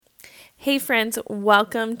Hey friends,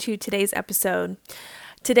 welcome to today's episode.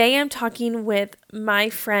 Today I'm talking with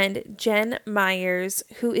my friend Jen Myers,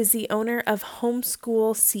 who is the owner of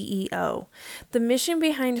Homeschool CEO. The mission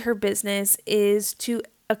behind her business is to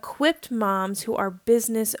equip moms who are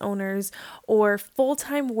business owners or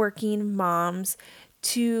full-time working moms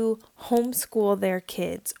to homeschool their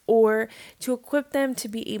kids or to equip them to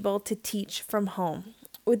be able to teach from home.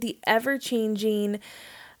 With the ever-changing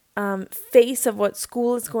face of what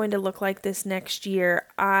school is going to look like this next year,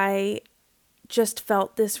 I just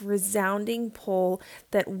felt this resounding pull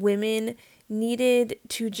that women needed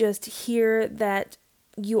to just hear that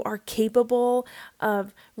you are capable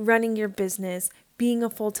of running your business, being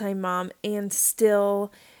a full-time mom, and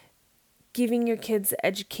still giving your kids the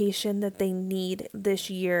education that they need this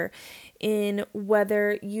year. In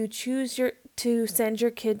whether you choose to send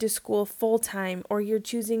your kid to school full time, or you're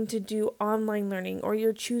choosing to do online learning, or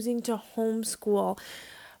you're choosing to homeschool,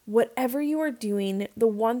 whatever you are doing, the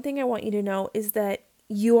one thing I want you to know is that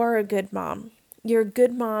you are a good mom. You're a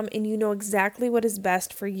good mom and you know exactly what is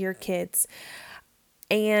best for your kids.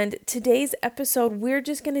 And today's episode, we're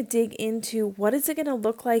just going to dig into what is it going to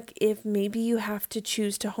look like if maybe you have to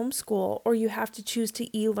choose to homeschool or you have to choose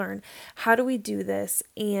to e-learn. How do we do this?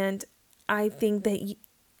 And I think that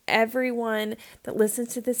everyone that listens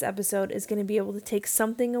to this episode is going to be able to take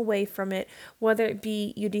something away from it, whether it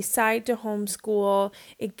be you decide to homeschool,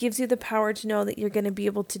 it gives you the power to know that you're going to be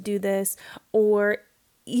able to do this, or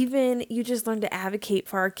even you just learn to advocate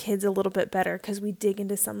for our kids a little bit better because we dig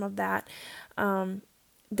into some of that.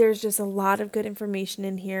 There's just a lot of good information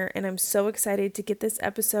in here, and I'm so excited to get this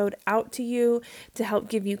episode out to you to help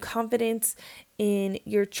give you confidence in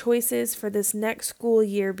your choices for this next school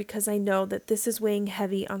year, because I know that this is weighing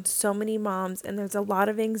heavy on so many moms and there's a lot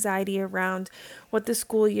of anxiety around what the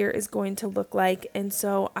school year is going to look like. And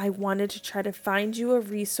so I wanted to try to find you a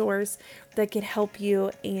resource that could help you,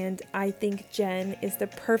 and I think Jen is the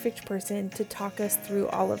perfect person to talk us through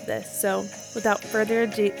all of this. So without further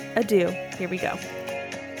ado, here we go.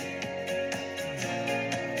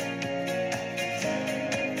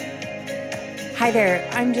 Hi there,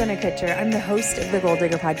 I'm Jenna Kutcher. I'm the host of the Goal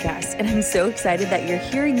Digger podcast, and I'm so excited that you're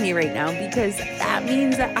hearing me right now because that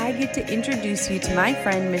means that I get to introduce you to my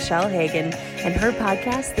friend Michelle Hagan and her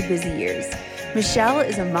podcast, The Busy Years. Michelle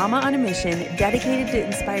is a mama on a mission dedicated to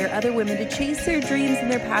inspire other women to chase their dreams and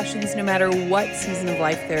their passions no matter what season of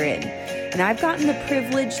life they're in. And I've gotten the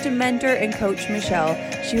privilege to mentor and coach Michelle.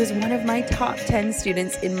 She was one of my top 10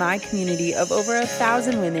 students in my community of over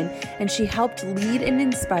 1,000 women, and she helped lead and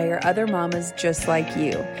inspire other mamas just like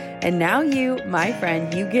you. And now you, my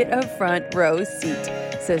friend, you get a front row seat.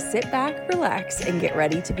 So sit back, relax, and get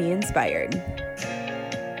ready to be inspired.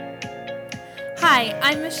 Hi,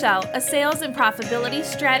 I'm Michelle, a sales and profitability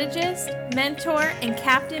strategist, mentor, and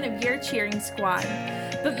captain of your cheering squad.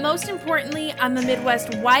 But most importantly, I'm a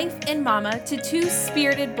Midwest wife and mama to 2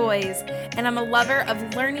 spirited boys, and I'm a lover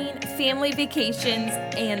of learning, family vacations,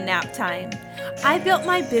 and nap time. I built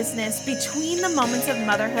my business between the moments of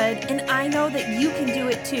motherhood, and I know that you can do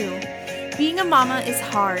it too. Being a mama is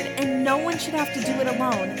hard, and no one should have to do it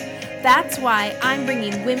alone. That's why I'm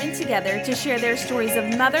bringing women together to share their stories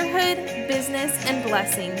of motherhood, business, and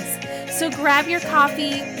blessings. So grab your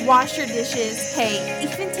coffee, wash your dishes, hey,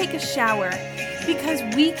 even take a shower, because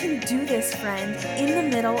we can do this, friend, in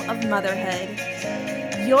the middle of motherhood.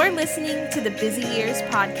 You're listening to the Busy Years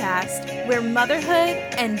podcast, where motherhood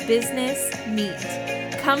and business meet.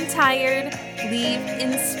 Come tired, leave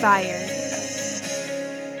inspired.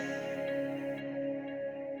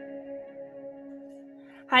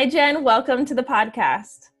 Hi, Jen. Welcome to the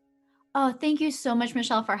podcast. Oh, thank you so much,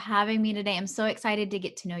 Michelle, for having me today. I'm so excited to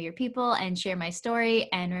get to know your people and share my story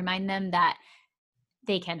and remind them that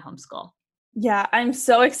they can homeschool. Yeah, I'm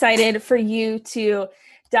so excited for you to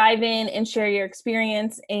dive in and share your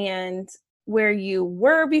experience and where you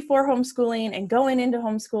were before homeschooling and going into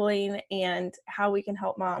homeschooling and how we can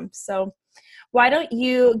help moms. So why don't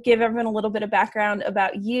you give everyone a little bit of background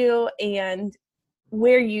about you and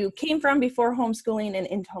where you came from before homeschooling and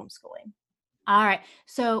into homeschooling? All right.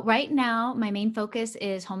 So right now, my main focus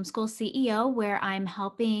is Homeschool CEO, where I'm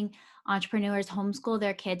helping entrepreneurs homeschool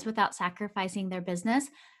their kids without sacrificing their business.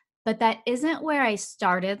 But that isn't where I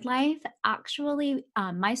started life. Actually,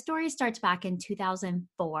 my story starts back in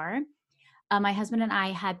 2004. My husband and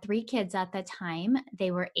I had 3 kids at the time.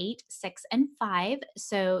 They were 8, 6, and 5.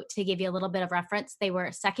 So to give you a little bit of reference, they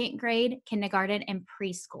were second grade, kindergarten, and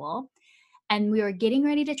preschool. And we were getting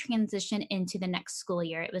ready to transition into the next school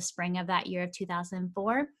year. It was spring of that year of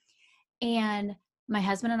 2004. And my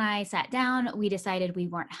husband and I sat down. We decided we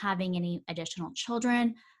weren't having any additional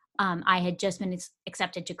children. I had just been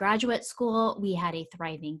accepted to graduate school. We had a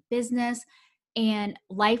thriving business, and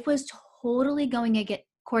life was totally going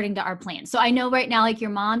according to our plan. So I know right now, like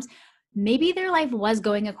your moms, maybe their life was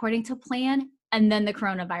going according to plan, and then the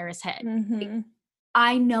coronavirus hit. Mm-hmm.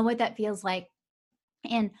 I know what that feels like.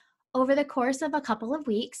 And over the course of a couple of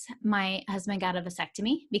weeks, my husband got a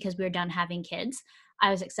vasectomy because we were done having kids.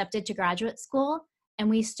 I was accepted to graduate school, and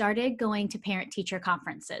we started going to parent-teacher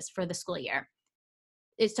conferences for the school year.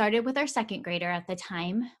 It started with our second grader at the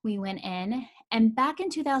time. We went in, and back in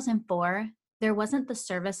 2004, there wasn't the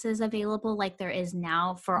services available like there is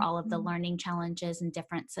now for all of the learning challenges and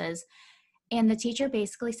differences. And the teacher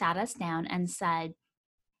basically sat us down and said,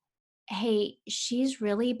 hey, she's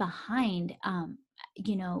really behind.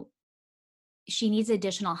 She needs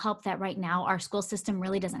additional help that right now our school system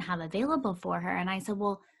really doesn't have available for her. And I said,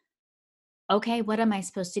 well, okay, what am I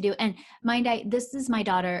supposed to do? And mind I, this is my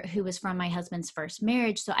daughter who was from my husband's first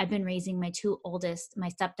marriage. So I've been raising my two oldest, my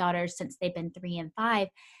stepdaughters, since they've been 3 and 5.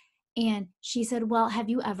 And she said, well, have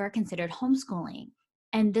you ever considered homeschooling?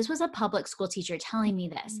 And this was a public school teacher telling me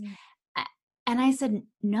this. And I said,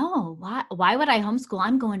 no, why would I homeschool?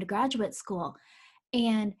 I'm going to graduate school.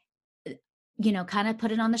 And, kind of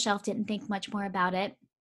put it on the shelf, didn't think much more about it.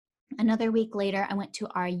 Another week later, I went to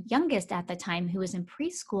our youngest at the time, who was in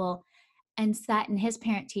preschool, and sat in his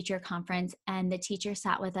parent-teacher conference. And the teacher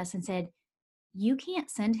sat with us and said, you can't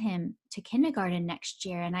send him to kindergarten next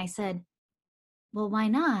year. And I said, well, why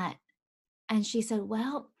not? And she said,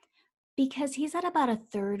 well, because he's at about a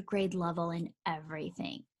 3rd grade level in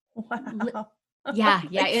everything. Wow. Yeah,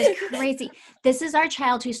 it was crazy. This is our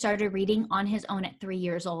child who started reading on his own at 3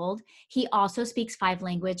 years old. He also speaks 5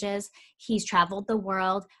 languages. He's traveled the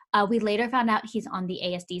world. We later found out he's on the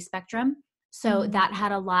ASD spectrum. So that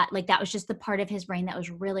had a lot, like that was just the part of his brain that was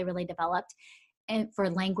really, really developed and for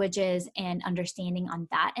languages and understanding on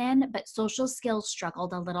that end. But social skills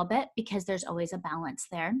struggled a little bit because there's always a balance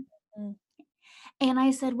there. And I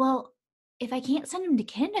said, well, if I can't send him to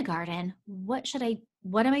kindergarten, what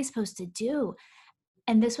am I supposed to do?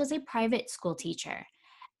 And this was a private school teacher.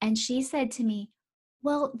 And she said to me,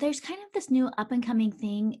 well, there's kind of this new up and coming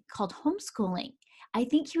thing called homeschooling. I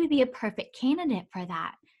think he would be a perfect candidate for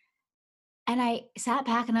that. And I sat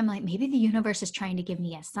back and I'm like, maybe the universe is trying to give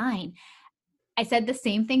me a sign. I said the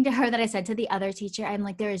same thing to her that I said to the other teacher. I'm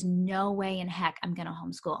like, there is no way in heck I'm going to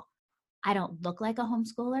homeschool. I don't look like a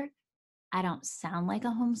homeschooler. I don't sound like a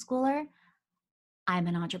homeschooler. I'm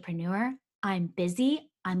an entrepreneur. I'm busy.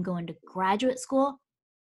 I'm going to graduate school.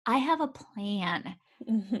 I have a plan.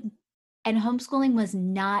 And homeschooling was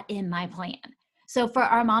not in my plan. So for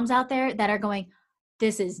our moms out there that are going,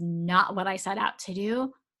 this is not what I set out to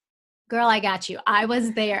do. Girl, I got you. I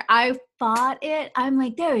was there. I fought it. I'm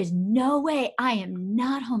like, there is no way. I am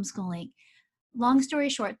not homeschooling. Long story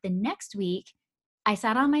short, the next week, I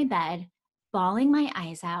sat on my bed, bawling my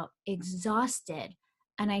eyes out, exhausted.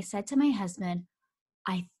 And I said to my husband,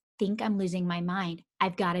 I think I'm losing my mind.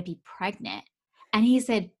 I've got to be pregnant. And he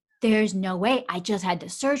said, there's no way. I just had the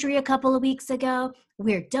surgery a couple of weeks ago.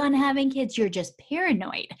 We're done having kids. You're just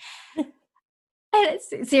paranoid. And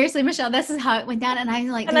seriously, Michelle, this is how it went down. And I'm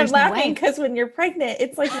like, and I'm laughing because when you're pregnant,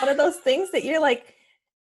 it's like one of those things that you're like,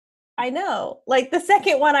 I know. Like the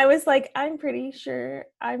second one, I was like, I'm pretty sure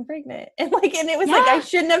I'm pregnant. And it was like, I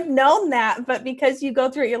shouldn't have known that. But because you go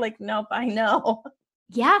through it, you're like, nope, I know.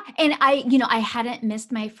 Yeah. And I hadn't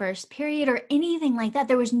missed my first period or anything like that.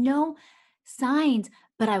 There was no signs,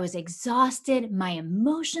 but I was exhausted. My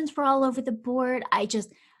emotions were all over the board.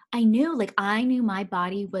 I knew my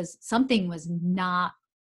body something was not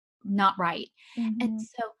right. And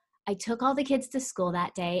so I took all the kids to school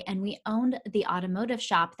that day, and we owned the automotive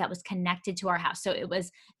shop that was connected to our house. So it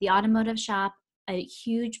was the automotive shop, a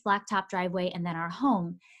huge blacktop driveway, and then our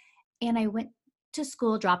home. And I went to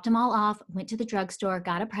school, dropped them all off, went to the drugstore,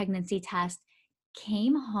 got a pregnancy test,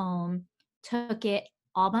 came home, took it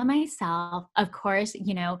all by myself. Of course,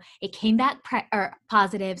 it came back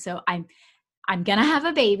positive. So I'm going to have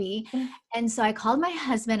a baby. And so I called my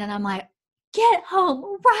husband and I'm like, get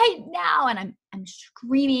home right now. And I'm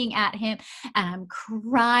screaming at him and I'm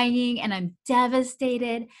crying and I'm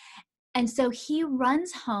devastated. And so he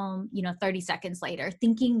runs home, 30 seconds later,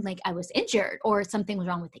 thinking like I was injured or something was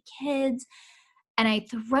wrong with the kids. And I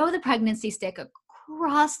throw the pregnancy stick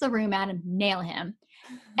across the room at him, nail him.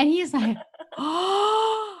 And he's like,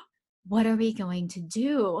 oh, what are we going to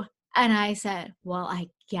do? And I said, well, I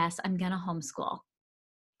guess I'm going to homeschool.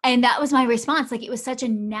 And that was my response. Like it was such a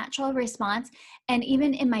natural response. And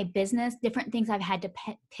even in my business, different things I've had to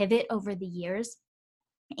pivot over the years.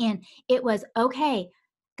 And it was, okay,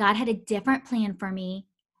 God had a different plan for me.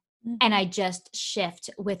 and Mhm. I just shift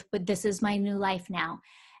with this is my new life now.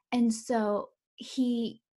 And so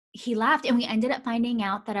he laughed, and we ended up finding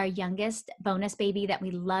out that our youngest bonus baby that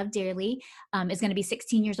we love dearly is going to be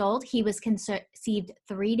 16 years old. He was conceived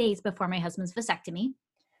 3 days before my husband's vasectomy.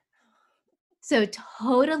 So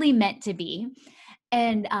totally meant to be.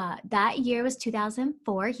 And that year was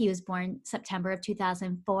 2004. He was born September of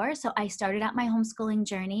 2004. So I started out my homeschooling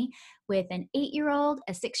journey with an 8-year-old,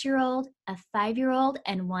 a 6-year-old, a 5-year-old,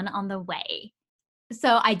 and one on the way.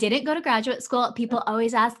 So I didn't go to graduate school. People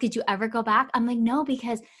always ask, did you ever go back? I'm like, no,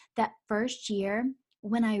 because that first year,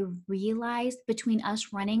 when I realized between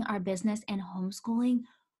us running our business and homeschooling,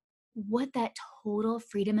 what that total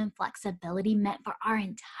freedom and flexibility meant for our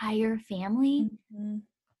entire family, Mhm.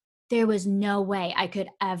 there was no way I could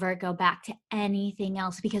ever go back to anything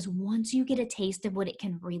else, because once you get a taste of what it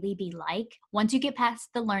can really be like, once you get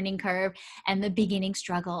past the learning curve and the beginning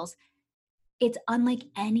struggles, it's unlike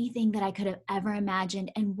anything that I could have ever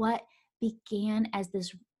imagined. And what began as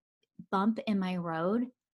this bump in my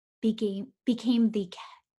road became the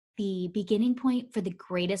beginning point for the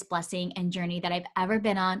greatest blessing and journey that I've ever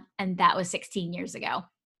been on, and that was 16 years ago.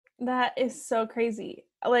 That is so crazy.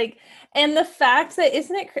 Like, and the fact that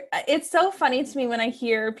isn't it? It's so funny to me when I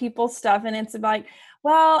hear people's stuff, and it's like,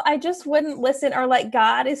 well, I just wouldn't listen, or like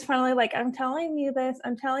God is finally like, I'm telling you this,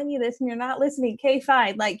 and you're not listening. Okay,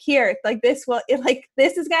 fine. Like here, like this will, like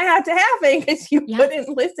this is gonna have to happen because you Yeah. wouldn't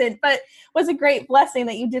listen. But it was a great blessing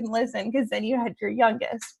that you didn't listen because then you had your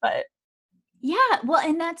youngest. But Yeah. Well,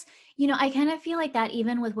 and that's, I kind of feel like that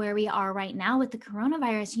even with where we are right now with the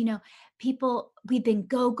coronavirus, people, we've been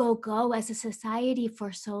go, go, go as a society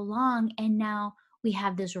for so long. And now we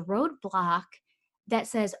have this roadblock that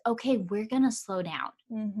says, okay, we're going to slow down.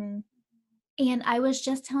 mhm. And I was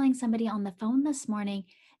just telling somebody on the phone this morning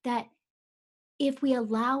that if we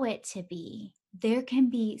allow it to be, there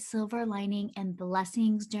can be silver lining and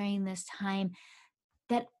blessings during this time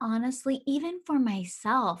that honestly, even for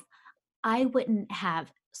myself, I wouldn't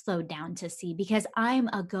have slowed down to see, because I'm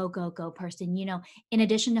a go, go, go person. In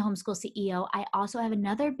addition to Homeschool CEO, I also have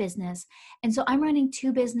another business. And so I'm running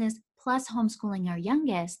two business plus homeschooling our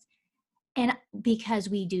youngest. And because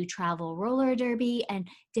we do travel roller derby and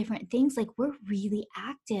different things, like we're really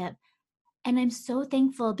active. And I'm so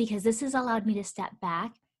thankful because this has allowed me to step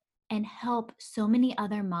back and help so many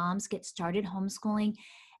other moms get started homeschooling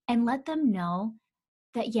and let them know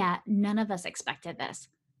that, yeah, none of us expected this.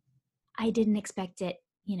 I didn't expect it,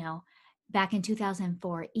 back in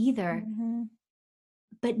 2004 either. Mhm.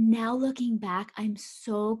 But now looking back, I'm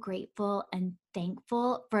so grateful and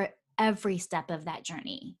thankful for every step of that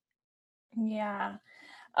journey. Yeah.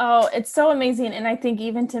 Oh, it's so amazing. And I think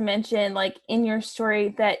even to mention, like in your story,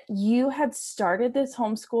 that you had started this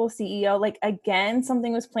homeschool CEO, like again,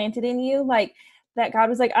 something was planted in you, like that God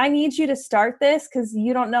was like, I need you to start this because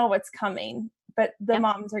you don't know what's coming, but the Yep.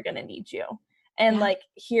 moms are going to need you. And Yeah. like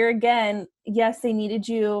here again, yes, they needed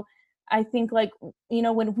you. I think like,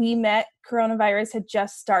 when we met, coronavirus had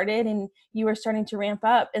just started and you were starting to ramp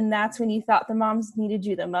up. And that's when you thought the moms needed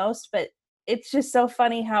you the most. But it's just so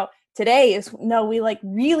funny how today is no, we like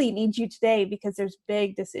really need you today because there's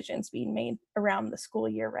big decisions being made around the school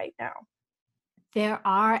year right now. There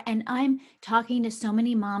are. And I'm talking to so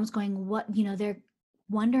many moms going, they're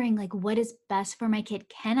wondering, like, what is best for my kid?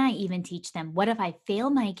 Can I even teach them? What if I fail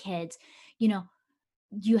my kids? You know,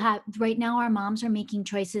 you have right now, our moms are making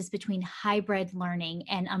choices between hybrid learning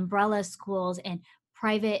and umbrella schools and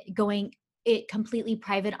private, going it completely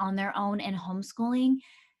private on their own, and homeschooling.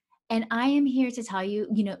 And I am here to tell you,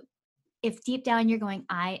 if deep down you're going,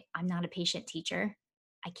 I'm not a patient teacher,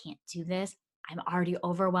 I can't do this, I'm already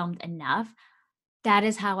overwhelmed enough. That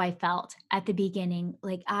is how I felt at the beginning.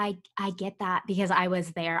 Like I get that because I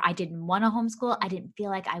was there. I didn't want to homeschool. I didn't feel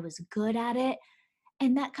like I was good at it.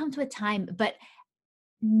 And that comes with time, but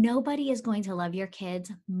nobody is going to love your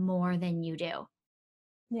kids more than you do.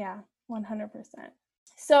 Yeah, 100%.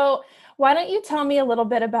 So, why don't you tell me a little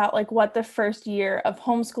bit about like what the first year of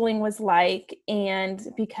homeschooling was like, and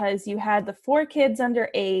because you had the 4 kids under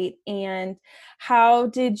 8, and how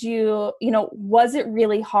did was it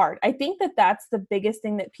really hard? I think that that's the biggest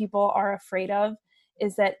thing that people are afraid of,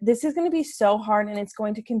 is that this is going to be so hard and it's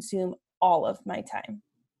going to consume all of my time.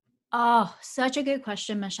 Oh, such a good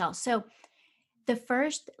question, Michelle. So the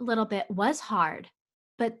first little bit was hard,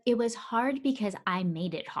 but it was hard because I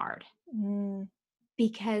made it hard. Mm,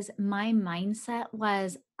 Because my mindset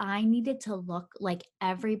was I needed to look like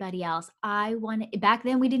everybody else. I wanted, back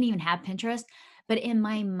then we didn't even have Pinterest, But in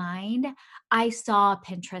my mind, I saw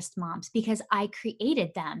Pinterest moms because I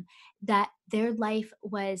created them, that their life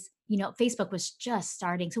was, Facebook was just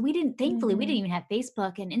starting. So thankfully, we didn't Mhm. even have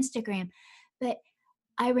Facebook and Instagram. But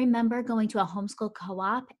I remember going to a homeschool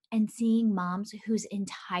co-op and seeing moms whose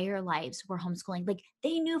entire lives were homeschooling. Like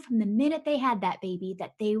they knew from the minute they had that baby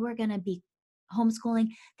that they were going to be homeschooling,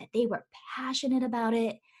 that they were passionate about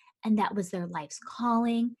it, and that was their life's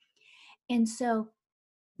calling. And so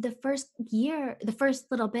the first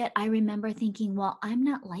little bit, I remember thinking, well, I'm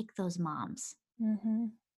not like those moms.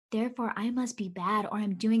 Mhm. Therefore, I must be bad or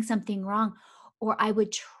I'm doing something wrong. Or I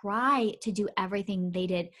would try to do everything they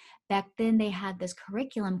did. Back then, they had this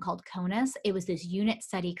curriculum called CONUS. It was this unit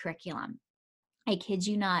study curriculum. I kid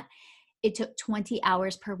you not, it took 20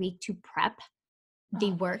 hours per week to prep the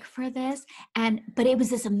Oh work for this. But it was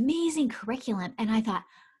this amazing curriculum. And I thought,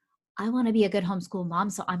 I want to be a good homeschool mom,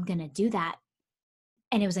 so I'm going to do that.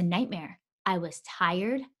 And it was a nightmare. I was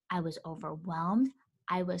tired. I was overwhelmed.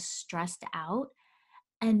 I was stressed out.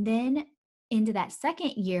 And then into that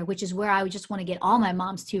second year, which is where I would just want to get all my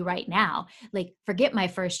moms to right now. Like, forget my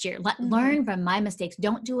first year. my. Learn from my mistakes.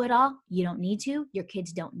 Don't do it all. You don't need to. Your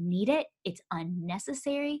kids don't need it. It's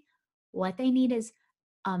unnecessary. What they need is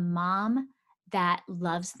a mom that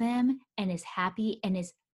loves them and is happy and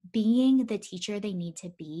is being the teacher they need to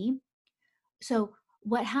be. So,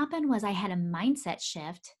 what happened was I had a mindset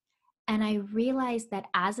shift and I realized that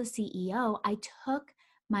as a CEO, I took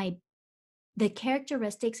my the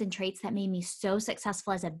characteristics and traits that made me so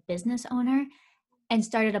successful as a business owner and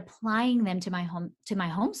started applying them to my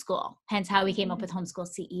homeschool, hence how we came up Mhm. with homeschool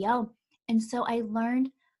CEO. And so I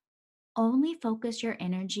learned, only focus your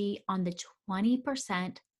energy on the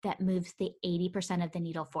 20% that moves the 80% of the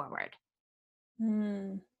needle forward.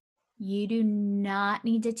 Mm. You do not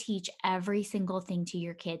need to teach every single thing to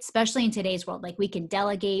your kids, especially in today's world. Like, we can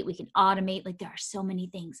delegate, we can automate, like there are so many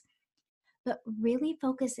things. But really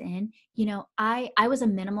focus in. I was a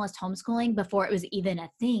minimalist homeschooling before it was even a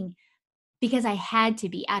thing, because I had to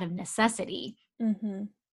be out of necessity. Mhm.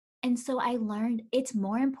 And so I learned it's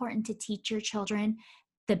more important to teach your children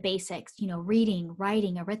the basics, reading,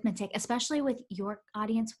 writing, arithmetic, especially with your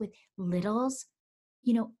audience with littles.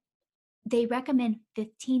 You know, they recommend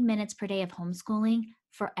 15 minutes per day of homeschooling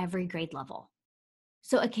for every grade level.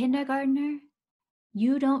 So a kindergartner,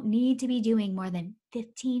 you don't need to be doing more than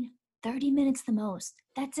 15, 30 minutes the most.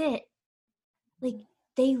 That's it. Like,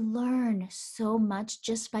 they learn so much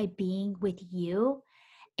just by being with you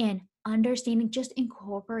and understanding. Just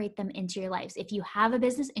incorporate them into your lives. If you have a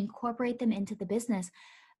business, incorporate them into the business,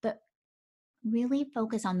 but really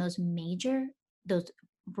focus on those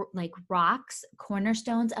like rocks,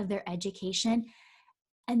 cornerstones of their education,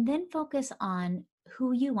 and then focus on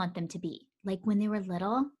who you want them to be. Like, when they were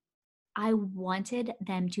little, I wanted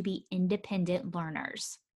them to be independent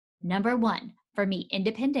learners. Number one for me,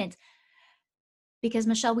 independence, because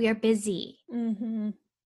Michelle, we are busy. Mhm.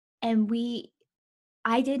 And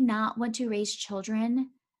I did not want to raise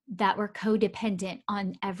children that were codependent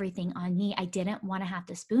on everything on me. I didn't want to have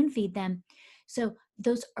to spoon feed them. So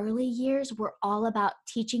those early years were all about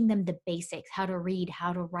teaching them the basics, how to read,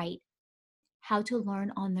 how to write, how to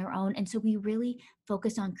learn on their own. And so we really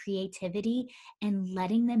focus on creativity and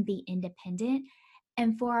letting them be independent.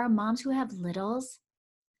 And for our moms who have littles,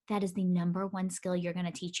 that is the number one skill you're going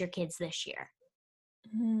to teach your kids this year.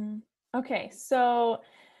 Mhm. Okay, so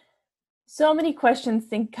many questions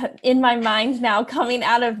think in my mind now coming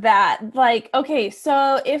out of that. Like, okay,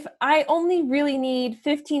 so if I only really need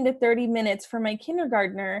 15 to 30 minutes for my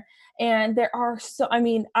kindergartner, and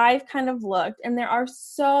I've kind of looked and there are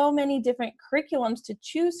so many different curriculums to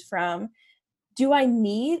choose from. Do I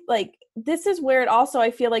need, like, this is where it also,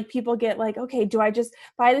 I feel like people get like, okay, do I just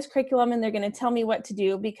buy this curriculum and they're going to tell me what to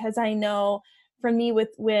do? Because I know for me, with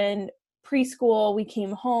when preschool, we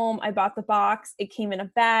came home, I bought the box, it came in a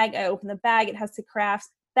bag, I opened the bag, it has the crafts.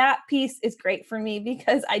 That piece is great for me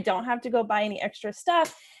because I don't have to go buy any extra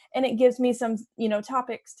stuff, and it gives me some,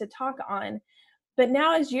 topics to talk on. But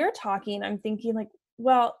now as you're talking, I'm thinking like,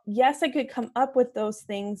 well, yes, I could come up with those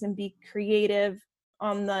things and be creative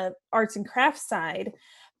on the arts and crafts side,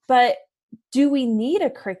 but do we need a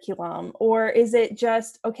curriculum, or is it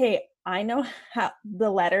just, okay, I know how the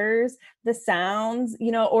letters, the sounds,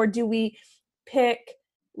 or do we pick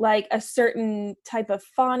like a certain type of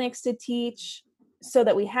phonics to teach so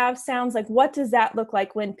that we have sounds? Like, what does that look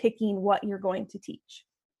like when picking what you're going to teach?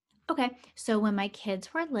 Okay, so when my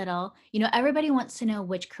kids were little, everybody wants to know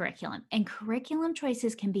which curriculum, and curriculum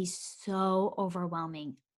choices can be so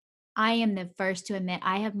overwhelming. I am the first to admit,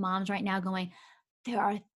 I have moms right now going, there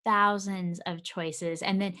are thousands of choices,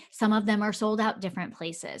 and then some of them are sold out different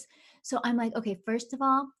places. So I'm like, okay, first of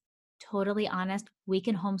all, totally honest, we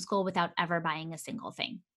can homeschool without ever buying a single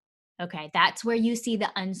thing. Okay, that's where you see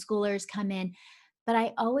the unschoolers come in. But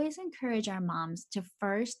I always encourage our moms to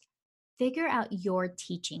first figure out your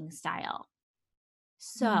teaching style.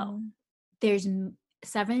 So Mm. there's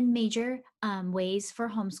 7 major ways for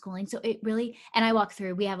homeschooling. So it really, and I walk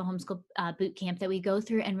through, we have a homeschool boot camp that we go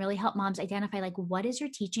through and really help moms identify like, what is your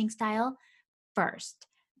teaching style first?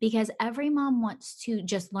 Because every mom wants to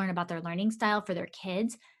just learn about their learning style for their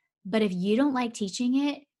kids. But if you don't like teaching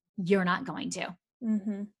it, you're not going to.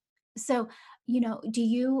 Mhm. So, do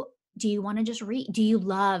you want to just read? Do you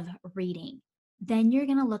love reading? Then you're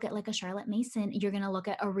going to look at like a Charlotte Mason. You're going to look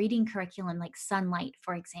at a reading curriculum like Sunlight,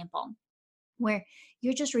 for example, where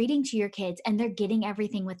you're just reading to your kids and they're getting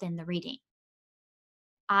everything within the reading.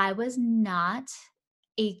 I was not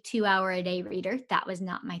a 2 hour a day reader. That was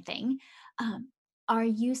not my thing. Um, are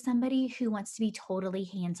you somebody who wants to be totally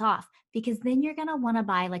hands off? Because then you're going to want to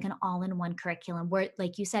buy like an all in one curriculum where,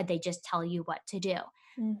 like you said, they just tell you what to do.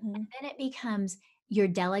 Mhm. Then it becomes you're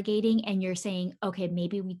delegating and you're saying, okay,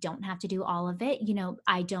 maybe we don't have to do all of it.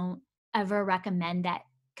 I don't ever recommend that.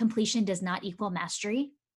 Completion does not equal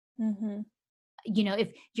mastery. Mhm.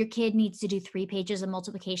 If your kid needs to do 3 pages of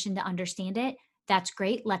multiplication to understand it, that's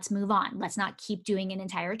great. Let's move on. Let's not keep doing an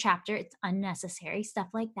entire chapter. It's unnecessary, stuff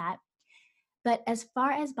like that. But as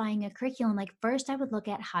far as buying a curriculum, like first I would look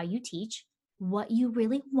at how you teach, what you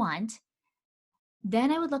really want.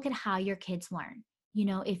 Then I would look at how your kids learn.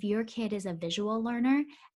 If your kid is a visual learner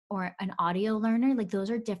or an audio learner, like those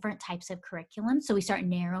are different types of curriculum. So we start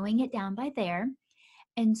narrowing it down by there.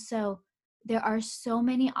 And so there are so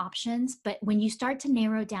many options, but when you start to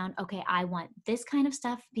narrow down, okay, I want this kind of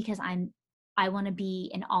stuff because I want to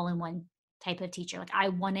be an all-in-one type of teacher. Like I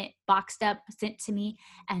want it boxed up, sent to me,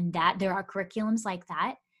 and that there are curriculums like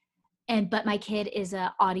that. But my kid is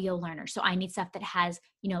a audio learner. So I need stuff that has,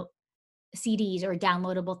 CDs or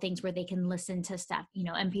downloadable things where they can listen to stuff,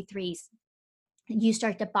 MP3s. You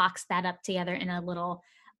start to box that up together in a little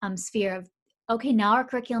sphere of, okay, now our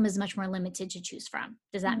curriculum is much more limited to choose from.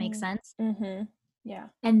 Does that make Mhm. sense? Mhm. Yeah.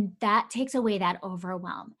 And that takes away that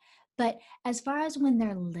overwhelm. But as far as when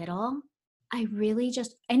they're little, I really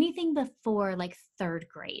just anything before like third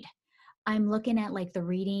grade, I'm looking at like the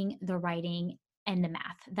reading, the writing, and the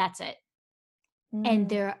math. That's it. And Mm.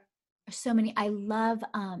 there are so many. I love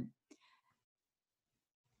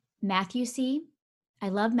Matthew C. I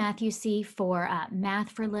love Matthew C. for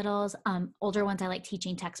math for littles. Older ones, I like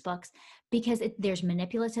teaching textbooks because there's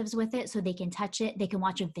manipulatives with it, so they can touch it. They can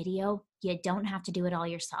watch a video. You don't have to do it all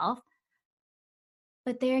yourself.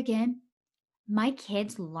 But there again, my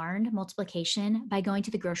kids learned multiplication by going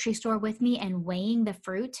to the grocery store with me and weighing the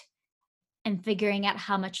fruit and figuring out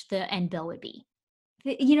how much the end bill would be.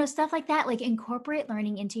 Stuff like that. Like incorporate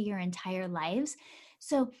learning into your entire lives.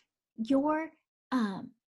 So your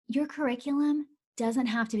um your curriculum doesn't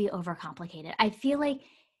have to be overcomplicated. I feel like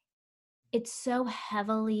it's so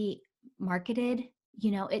heavily marketed,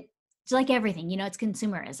 it's like everything, it's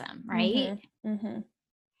consumerism, right? Mhm. Mhm.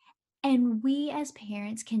 And we as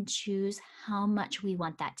parents can choose how much we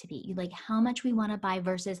want that to be, like how much we want to buy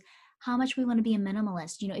versus how much we want to be a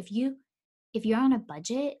minimalist. If you're on a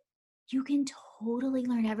budget, you can totally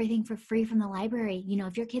learn everything for free from the library.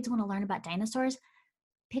 If your kids want to learn about dinosaurs,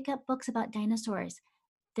 pick up books about dinosaurs.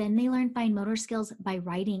 Then they learn fine motor skills by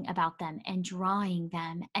writing about them and drawing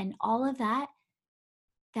them and all of that.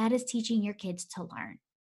 That is teaching your kids to learn.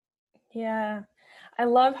 Yeah. I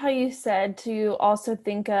love how you said to also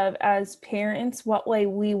think of as parents what way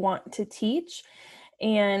we want to teach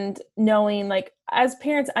and knowing like as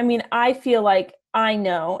parents, I mean, I feel like I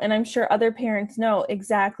know, and I'm sure other parents know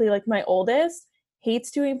exactly like my oldest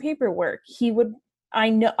hates doing paperwork.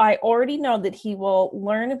 I already know that he will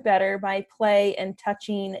learn better by play and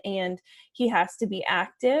touching and he has to be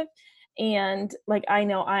active. And like I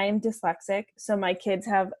know I am dyslexic, so my kids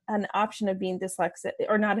have an option of being dyslexic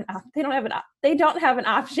or not they don't have an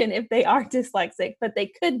option if they are dyslexic, but they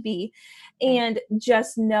could be. Right. And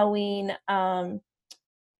just knowing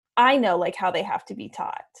I know like how they have to be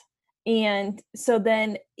taught. And so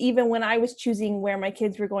then even when I was choosing where my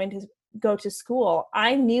kids were going to go to school,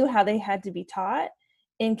 I knew how they had to be taught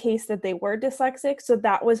in case that they were dyslexic. So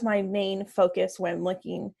that was my main focus when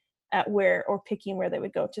looking at where or picking where they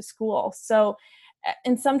would go to school. So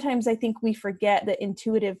and sometimes I think we forget that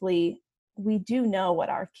intuitively we do know what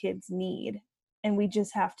our kids need and we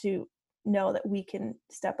just have to know that we can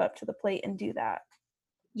step up to the plate and do that.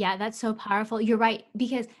 Yeah, that's so powerful. You're right,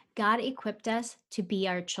 because God equipped us to be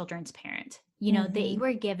our children's parent. They Mhm.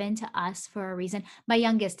 were given to us for a reason. My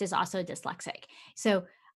youngest is also dyslexic. So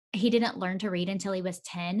he didn't learn to read until he was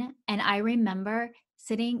 10. And I remember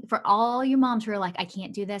sitting, for all you moms who are like, I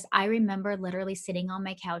can't do this, I remember literally sitting on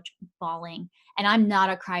my couch bawling. And I'm not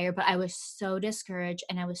a crier, but I was so discouraged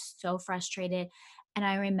and I was so frustrated. And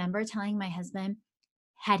I remember telling my husband,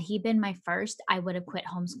 had he been my first, I would have quit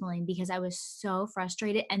homeschooling because I was so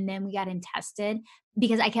frustrated. And then we got him tested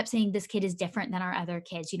because I kept saying this kid is different than our other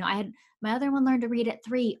kids. You know, I had my other one learned to read at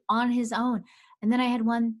 3 on his own. And then I had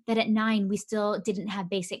one that at 9 we still didn't have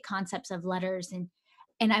basic concepts of letters,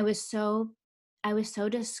 and I was so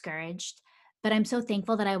discouraged, but I'm so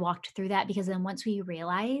thankful that I walked through that because then once we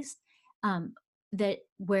realized um that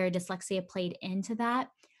where dyslexia played into that,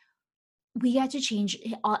 we got to change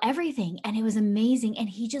everything, and it was amazing, and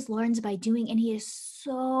he just learns by doing, and he is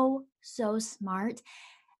so smart.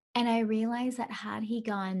 And I realized that had he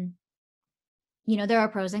gone, there are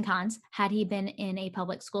pros and cons. Had he been in a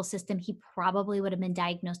public school system, he probably would have been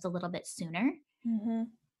diagnosed a little bit sooner. Mm-hmm.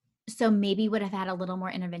 So maybe would have had a little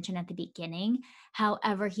more intervention at the beginning.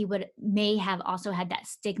 However, he may have also had that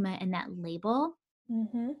stigma and that label.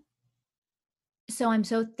 Mm-hmm. So I'm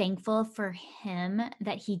so thankful for him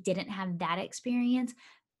that he didn't have that experience,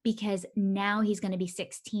 because now he's going to be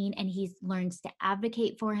 16 and he learns to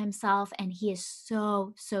advocate for himself, and he is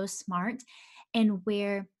so smart. And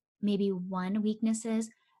where maybe one weakness is,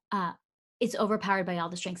 uh, it's overpowered by all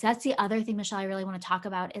the strengths. That's the other thing, Michelle, I really want to talk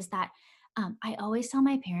about is that I always tell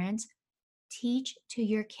my parents, teach to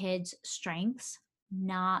your kids' strengths,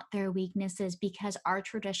 not their weaknesses, because our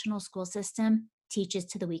traditional school system teaches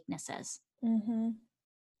to the weaknesses. Mm-hmm.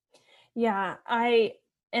 Yeah, I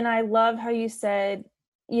love how you said,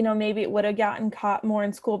 maybe it would have gotten caught more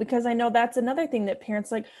in school, because I know that's another thing that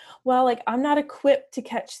parents like, well, like I'm not equipped to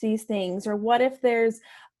catch these things, or what if there's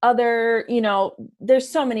other, there's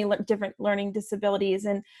so many different learning disabilities,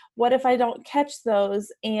 and what if I don't catch those?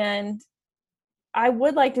 And I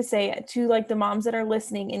would like to say to like the moms that are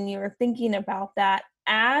listening and you're thinking about that,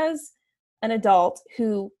 as an adult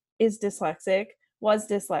who was dyslexic,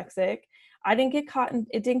 it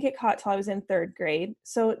didn't get caught till I was in 3rd grade.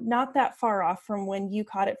 So not that far off from when you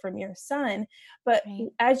caught it from your son. But Right.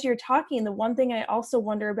 as you're talking, the one thing I also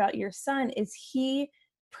wonder about your son is he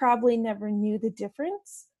probably never knew the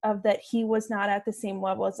difference of that he was not at the same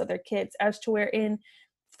level as other kids, as to where in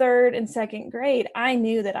 3rd and 2nd grade, I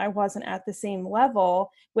knew that I wasn't at the same level,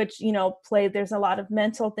 which, there's a lot of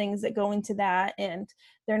mental things that go into that. And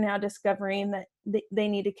they're now discovering that they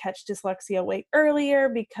need to catch dyslexia way earlier,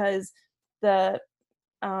 because the,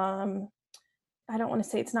 I don't want to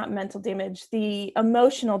say it's not mental damage, the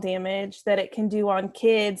emotional damage that it can do on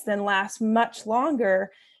kids then lasts much longer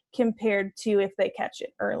compared to if they catch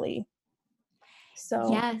it early.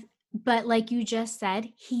 So, Yes, but like you just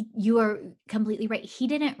said, you are completely right. He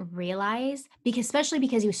didn't realize, because especially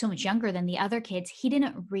because he was so much younger than the other kids, he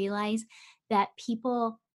didn't realize that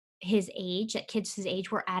kids his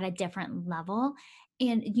age were at a different level.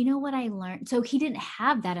 And you know what I learned? So he didn't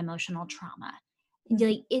have that emotional trauma. mhm,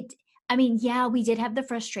 Like it, I mean, yeah, we did have the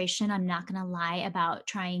frustration. I'm not gonna lie about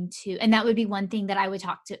trying to, and that would be one thing that I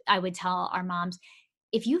would tell our moms,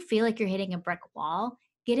 if you feel like you're hitting a brick wall,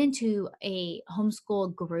 get into a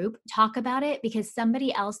homeschool group, talk about it, because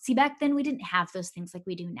somebody else, see, back then we didn't have those things like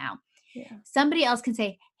we do now. yeah. Somebody else can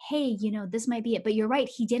say, hey, this might be it. But you're right.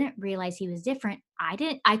 He didn't realize he was different.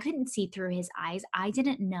 I couldn't see through his eyes. I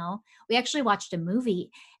didn't know. We actually watched a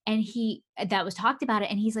movie and that was talked about it.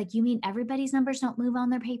 And he's like, you mean everybody's numbers don't move on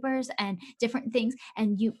their papers and different things?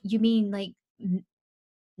 And you mean like,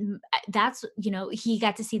 that's, he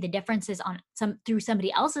got to see the differences on through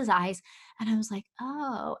somebody else's eyes. And I was like,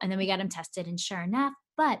 oh. And then we got him tested, and sure enough.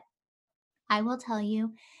 But I will tell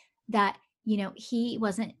you that, he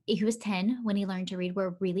was 10 when he learned to read.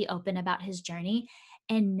 We're really open about his journey,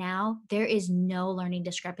 and now there is no learning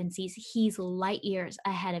discrepancies. He's light years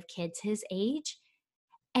ahead of kids his age.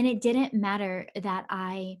 And it didn't matter that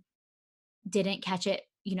I didn't catch it,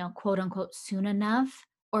 quote unquote, soon enough,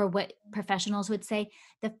 or what professionals would say.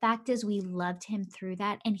 The fact is, we loved him through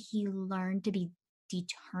that, and he learned to be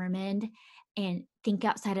determined and think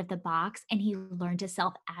outside of the box, and he learned to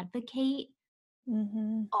self advocate.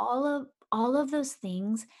 Mhm. All of those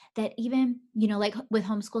things that, even, like with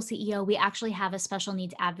Homeschool CEO, we actually have a special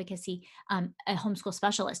needs advocacy, a homeschool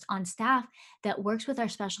specialist on staff that works with our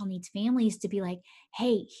special needs families to be like,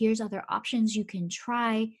 hey, here's other options you can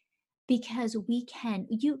try, because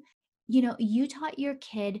you taught your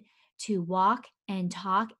kid to walk and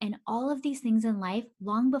talk and all of these things in life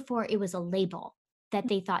long before it was a label that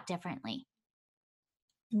they thought differently.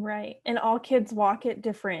 Right. And all kids walk at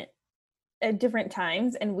different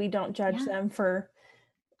times, and we don't judge Yeah. them for,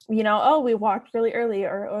 oh, we walked really early,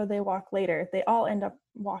 or they walk later. They all end up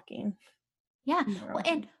walking Yeah. more Well,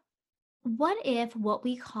 often. and what if what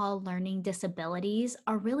we call learning disabilities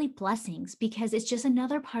are really blessings because it's just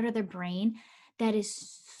another part of their brain that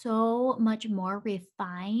is so much more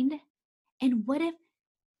refined? And what if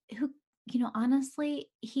who honestly,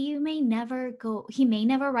 he may never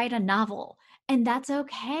write a novel, and that's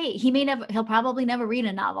okay. He'll probably never read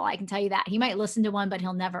a novel, I can tell you that. He might listen to one, but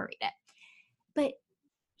he'll never read it. But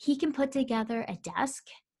he can put together a desk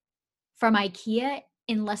from IKEA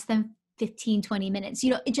in less than 15-20 minutes.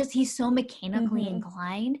 He's so mechanically Mm-hmm.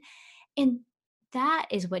 inclined. And that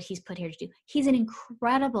is what he's put here to do. He's an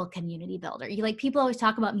incredible community builder. People always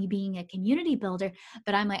talk about me being a community builder,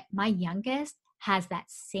 but I'm like, my youngest has that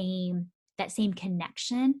same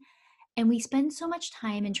connection. And we spend so much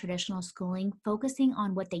time in traditional schooling focusing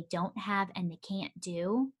on what they don't have and they can't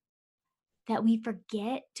do that we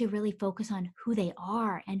forget to really focus on who they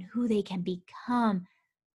are and who they can become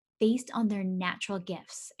based on their natural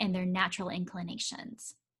gifts and their natural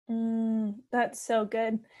inclinations. That's so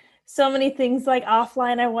good. So many things like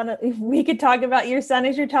offline. If we could talk about your son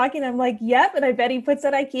as you're talking. I'm like, yep. And I bet he puts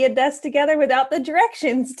that IKEA desk together without the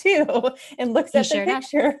directions too and looks He at the sure does.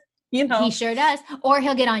 picture, He sure does. Or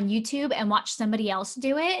he'll get on YouTube and watch somebody else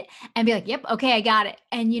do it and be like, yep, okay, I got it.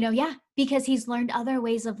 And, yeah, because he's learned other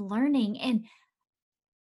ways of learning. And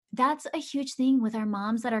that's a huge thing with our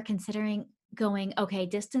moms that are considering going, okay,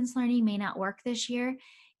 distance learning may not work this year.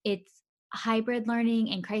 It's hybrid learning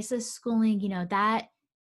and crisis schooling,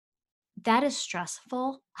 that is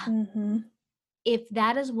stressful. Mm-hmm. If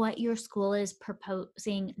that is what your school is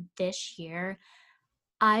proposing this year,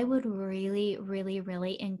 I would really, really,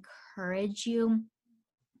 really encourage you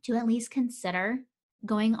to at least consider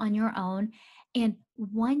going on your own. And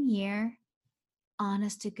 1 year,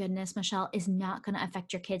 honest to goodness, Michelle, is not going to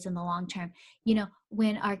affect your kids in the long term.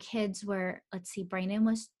 When our kids were, let's see, Brandon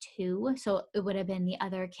was 2. So it would have been the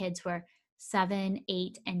other kids were 7,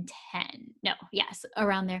 8, and 10. No, yes,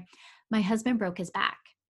 around there. My husband broke his back.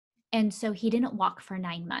 And so he didn't walk for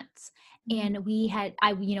 9 months. And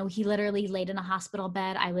he literally laid in a hospital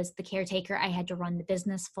bed. I was the caretaker. I had to run the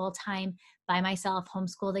business full time by myself,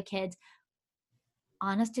 homeschool the kids.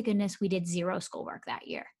 Honest to goodness, we did 0 schoolwork that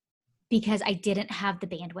year because I didn't have the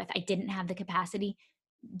bandwidth. I didn't have the capacity.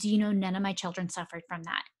 Do you know, none of my children suffered from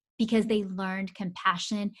that because they learned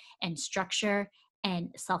compassion and structure and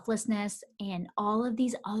selflessness and all of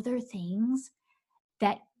these other things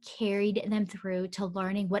that carried them through to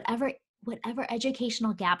learning whatever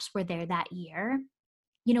educational gaps were there that year.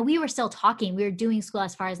 We were still talking, we were doing school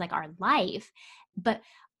as far as like our life, but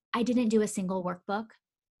I didn't do a single workbook.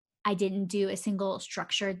 I didn't do a single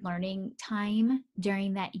structured learning time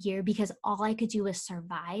during that year because all I could do was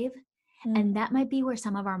survive. And that might be where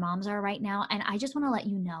some of our moms are right now. And I just want to let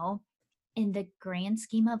you know, in the grand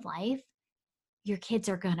scheme of life, your kids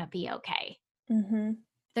are going to be okay. Mm-hmm.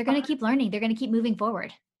 They're going to keep learning. They're going to keep moving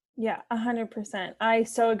forward. Yeah, 100%. I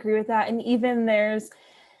so agree with that. And even there's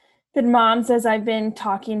been moms, as I've been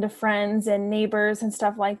talking to friends and neighbors and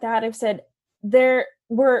stuff like that, I've said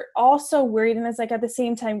we're also worried. And it's like, at the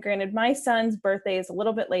same time, granted, my son's birthday is a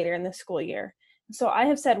little bit later in the school year. So I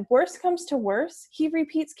have said, worst comes to worst, he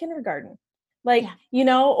repeats kindergarten. Like,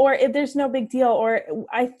 or if there's no big deal. Or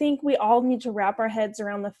I think we all need to wrap our heads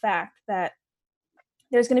around the fact that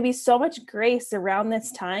there's going to be so much grace around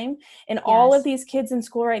this time. And all of these kids in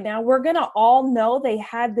school right now, we're going to all know they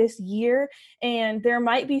had this year. And there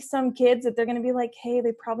might be some kids that they're going to be like, hey,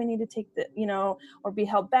 they probably need to take or be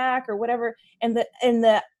held back or whatever. And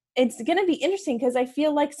it's going to be interesting because I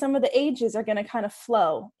feel like some of the ages are going to kind of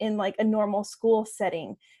flow in like a normal school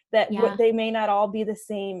setting, that they may not all be the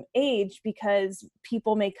same age because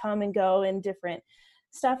people may come and go in different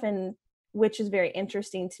stuff, and which is very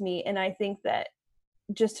interesting to me. And I think that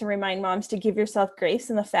just to remind moms to give yourself grace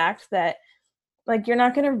in the fact that like you're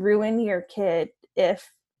not going to ruin your kid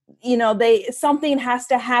if something has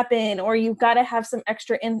to happen, or you've got to have some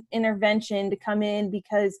extra intervention to come in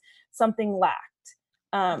because something lacked.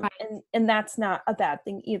 Right. And that's not a bad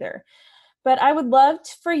thing either. But I would love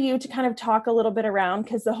for you to kind of talk a little bit around,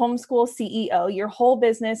 because the Homeschool CEO, your whole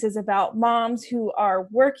business is about moms who are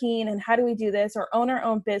working and how do we do this, or own our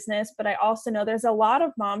own business. But I also know there's a lot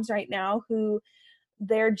of moms right now who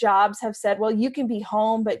their jobs have said, well, you can be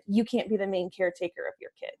home, but you can't be the main caretaker of your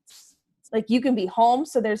kids. Like, you can be home,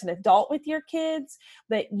 so there's an adult with your kids,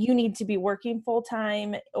 but you need to be working full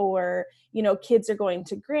time, or, kids are going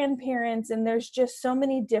to grandparents, and there's just so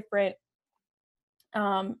many different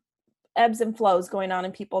ebbs and flows going on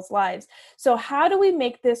in people's lives. So how do we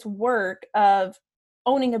make this work of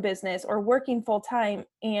owning a business or working full time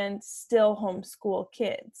and still homeschool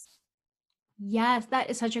kids? Yes, that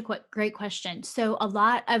is such a great question. So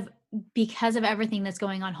because of everything that's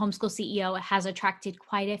going on, Homeschool CEO has attracted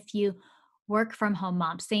quite a few work from home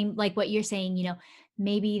moms. Same like what you're saying,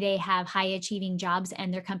 maybe they have high achieving jobs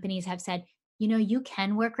and their companies have said, you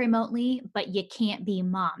can work remotely, but you can't be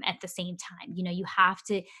mom at the same time. You have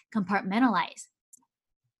to compartmentalize.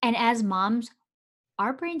 And as moms,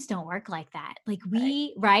 our brains don't work like that. Like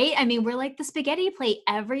Right. right? I mean, we're like the spaghetti plate,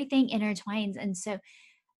 everything intertwines. And so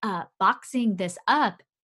boxing this up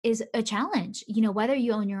is a challenge, whether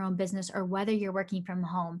you own your own business or whether you're working from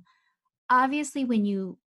home. Obviously, when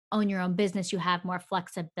you own your own business, you have more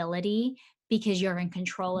flexibility because you're in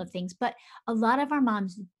control of things. But a lot of our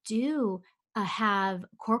moms do have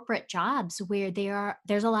corporate jobs where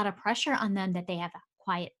there's a lot of pressure on them that they have a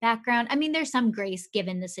quiet background. I mean, there's some grace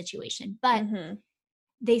given the situation, but Mm-hmm.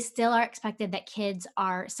 they still are expected that kids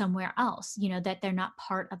are somewhere else, that they're not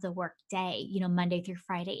part of the work day, Monday through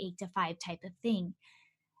Friday, 8 to 5 type of thing.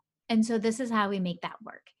 And so this is how we make that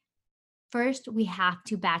work. First, we have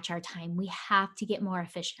to batch our time. We have to get more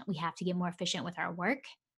efficient. We have to get more efficient with our work.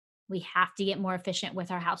 We have to get more efficient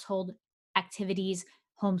with our household activities,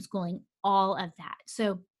 homeschooling, all of that.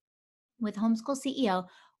 So with Homeschool CEO,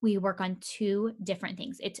 we work on two different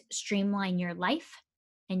things. It's streamline your life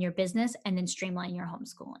and your business, and then streamline your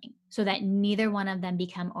homeschooling so that neither one of them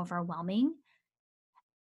become overwhelming.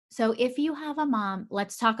 So if you have a mom,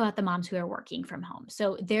 let's talk about the moms who are working from home.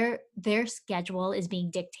 So their schedule is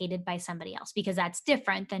being dictated by somebody else because that's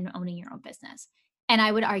different than owning your own business. And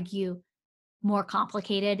I would argue more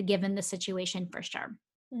complicated given the situation for sure.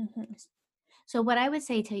 Mm-hmm. So, what I would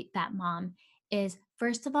say to that mom is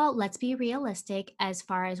first of all, let's be realistic as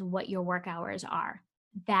far as what your work hours are.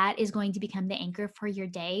 That is going to become the anchor for your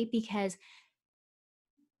day because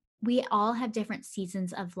we all have different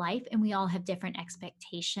seasons of life and we all have different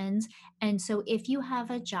expectations. And so, if you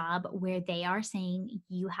have a job where they are saying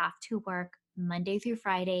you have to work Monday through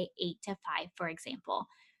Friday, 8 to 5, for example,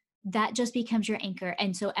 that just becomes your anchor.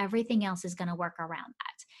 And so everything else is going to work around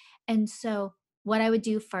that. And so what I would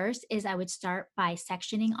do first is I would start by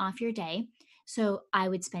sectioning off your day. So I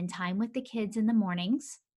would spend time with the kids in the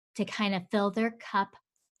mornings to kind of fill their cup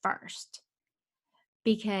first.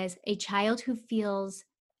 Because a child who feels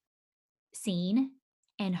seen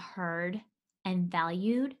and heard and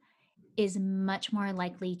valued is much more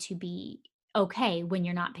likely to be okay when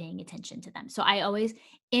you're not paying attention to them. So I always,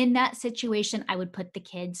 in that situation, I would put the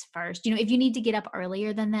kids first. If you need to get up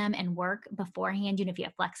earlier than them and work beforehand, if you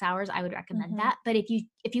have flex hours, I would recommend Mm-hmm. that. But if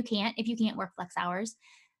you can't work flex hours,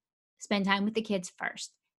 spend time with the kids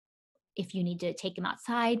first. If you need to take them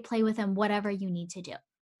outside, play with them, whatever you need to do.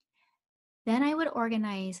 Then I would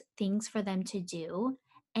organize things for them to do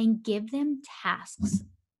and give them tasks,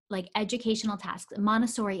 like educational tasks.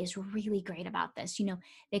 Montessori is really great about this.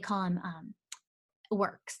 They call them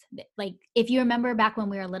works. Like if you remember back when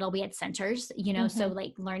we were little, we had centers, so Mm-hmm.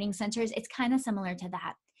 like learning centers, it's kind of similar to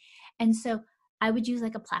that. And so I would use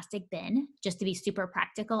like a plastic bin just to be super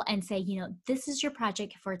practical and say, this is your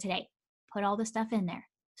project for today. Put all the stuff in there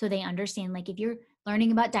so they understand. Like if you're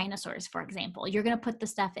learning about dinosaurs, for example, you're going to put the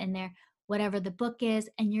stuff in there, whatever the book is,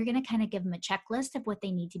 and you're going to kind of give them a checklist of what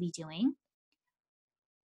they need to be doing.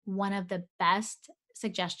 One of the best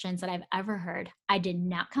suggestions that I've ever heard, I did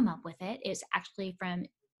not come up with it, is actually from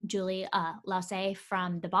Julie Lausay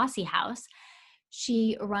from the Bossy House.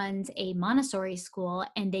 She runs a Montessori school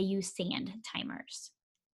and they use sand timers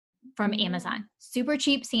from Mm-hmm. Amazon. Super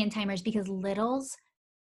cheap sand timers because littles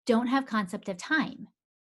don't have concept of time.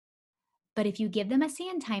 But if you give them a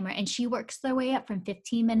sand timer and she works their way up from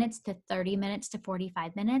 15 minutes to 30 minutes to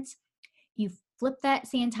 45 minutes, you flip that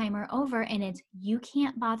sand timer over and it's you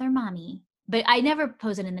can't bother mommy. But I never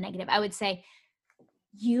pose it in the negative. I would say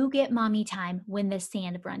you get mommy time when the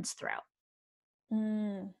sand runs through.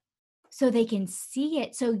 Mm. So they can see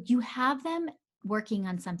it. So you have them working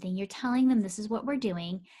on something. You're telling them this is what we're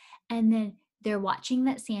doing. And then they're watching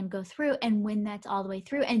that sand go through. And when that's all the way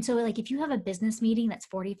through. And so like if you have a business meeting that's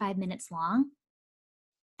 45 minutes long,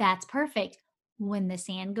 that's perfect. When the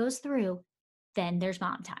sand goes through, then there's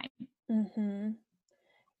mom time. Mm-hmm.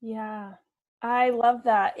 Yeah, I love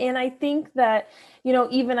that. And I think that,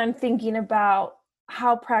 even I'm thinking about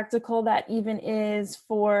how practical that even is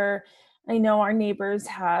for, I know our neighbors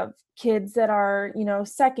have kids that are,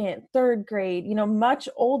 second, third grade, much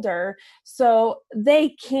older. So they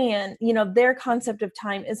can, their concept of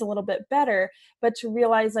time is a little bit better, but to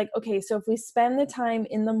realize like, okay, so if we spend the time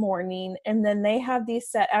in the morning and then they have these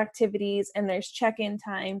set activities and there's check-in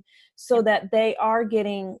time so Yep. that they are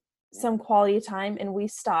getting some quality time and we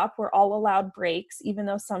stop. We're all allowed breaks, even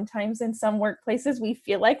though sometimes in some workplaces we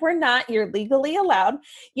feel like we're not. You're legally allowed, to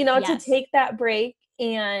Yes. take that break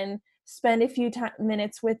and spend a few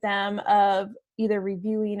minutes with them of either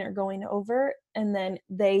reviewing or going over, and then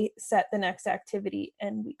they set the next activity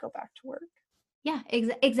and we go back to work. Yeah,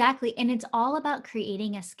 exactly. And it's all about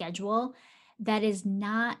creating a schedule that is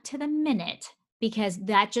not to the minute, because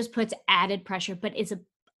that just puts added pressure, but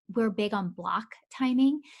we're big on block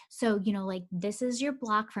timing. So, like this is your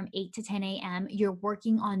block from 8 to 10 a.m. You're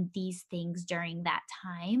working on these things during that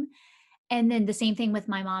time. And then the same thing with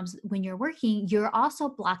my mom's, when you're working, you're also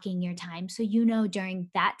blocking your time. So, during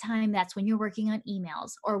that time, that's when you're working on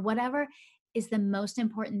emails or whatever is the most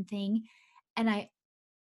important thing. And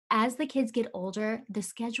as the kids get older, the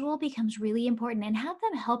schedule becomes really important, and have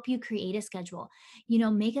them help you create a schedule.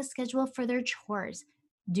 Make a schedule for their chores.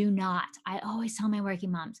 Do not, I always tell my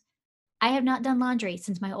working moms, I have not done laundry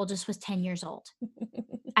since my oldest was 10 years old.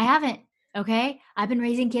 I haven't. Okay. I've been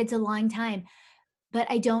raising kids a long time, but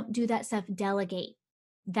I don't do that stuff. Delegate.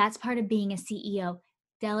 That's part of being a CEO.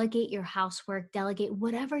 Delegate your housework, delegate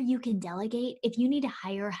whatever you can delegate. If you need to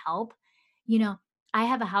hire help, you know, I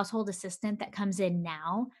have a household assistant that comes in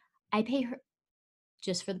now. I pay her,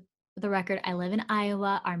 just for the record, I live in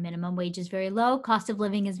Iowa. Our minimum wage is very low. Cost of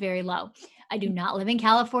living is very low. I do not live in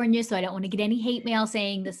California, so I don't want to get any hate mail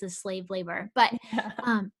saying this is slave labor. But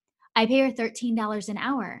Yeah. I pay her $13 an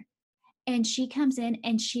hour. And she comes in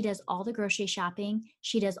and she does all the grocery shopping.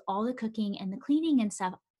 She does all the cooking and the cleaning and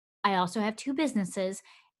stuff. I also have two businesses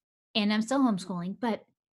and I'm still homeschooling, but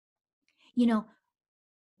you know,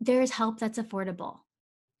 there's help that's affordable.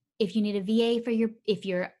 If you need a VA if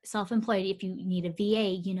you're self-employed, if you need a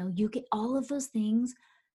VA, you get all of those things.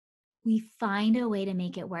 We find a way to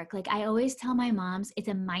make it work. Like I always tell my moms, it's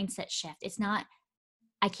a mindset shift. It's not,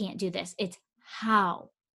 I can't do this. It's how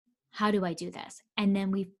do I do this? And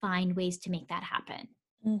then we find ways to make that happen.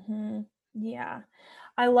 Mm-hmm. Yeah.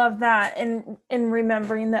 I love that. And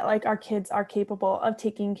remembering that like our kids are capable of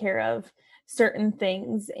taking care of certain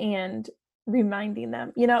things and reminding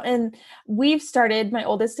them, and we've started, my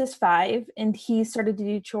oldest is 5 and he started to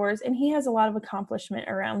do chores, and he has a lot of accomplishment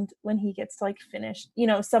around when he gets to like finish,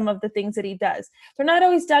 some of the things that he does. They're not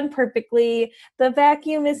always done perfectly. The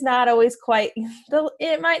vacuum is not always quite,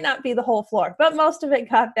 it might not be the whole floor, but most of it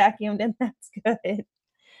got vacuumed and that's good.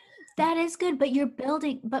 That is good,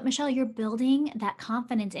 but Michelle, you're building that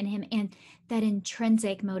confidence in him and that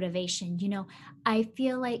intrinsic motivation. I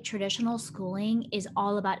feel like traditional schooling is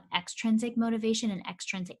all about extrinsic motivation and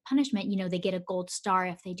extrinsic punishment. They get a gold star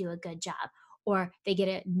if they do a good job, or they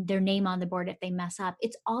get their name on the board if they mess up.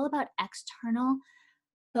 It's all about external.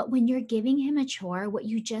 But when you're giving him a chore, what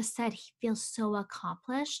you just said, he feels so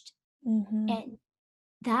accomplished. Mm-hmm. And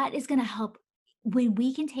that is going to help when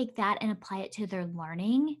we can take that and apply it to their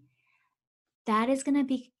learning. That is going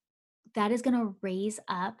to raise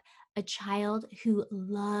up a child who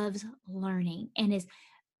loves learning and is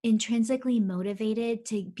intrinsically motivated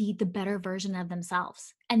to be the better version of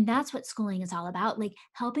themselves. And that's what schooling is all about, like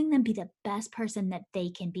helping them be the best person that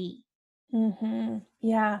they can be. Mm-hmm.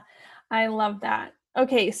 Yeah, I love that.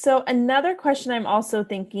 Okay, so another question I'm also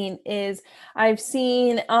thinking is, I've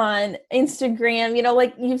seen on Instagram,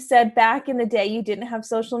 like you said, back in the day, you didn't have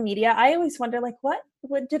social media. I always wonder, like, what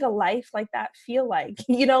did a life like that feel like?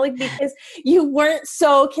 Like because you weren't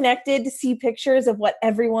so connected to see pictures of what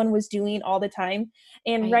everyone was doing all the time.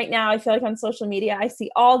 And Right. right now, I feel like on social media, I see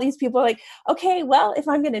all these people like, okay, well, if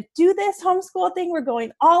I'm going to do this homeschool thing, we're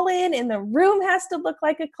going all in, and the room has to look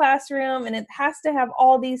like a classroom and it has to have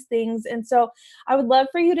all these things. And so I would love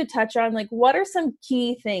for you to touch on like, what are some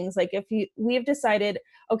key things? Like if we've decided,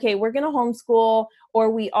 okay, we're going to homeschool, or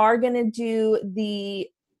we are going to do the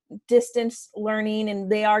distance learning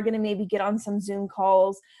and they are going to maybe get on some Zoom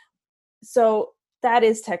calls. So that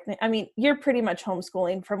is I mean, you're pretty much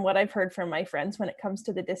homeschooling from what I've heard from my friends when it comes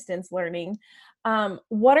to the distance learning.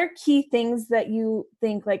 What are key things that you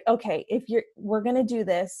think like, okay, if we're going to do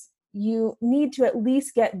this, you need to at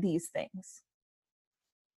least get these things?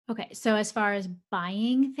 Okay. So as far as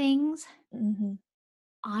buying things, Mm-hmm.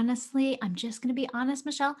 honestly, I'm just going to be honest,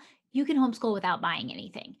 Michelle, you can homeschool without buying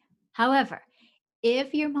anything. However,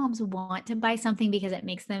 if your moms want to buy something because it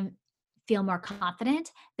makes them feel more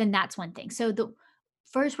confident, then that's one thing. So the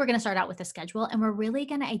first we're going to start out with a schedule, and we're really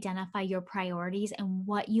going to identify your priorities and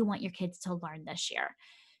what you want your kids to learn this year.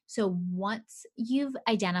 So once you've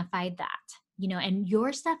identified that, and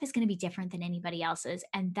your stuff is going to be different than anybody else's,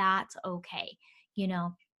 and that's okay. You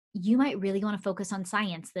know, you might really want to focus on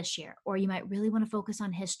science this year, or you might really want to focus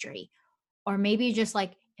on history, or maybe just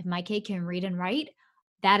like, if my kid can read and write,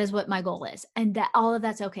 That is what my goal is. And that all of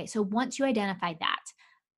that's okay. So once you identify that,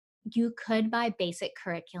 you could buy basic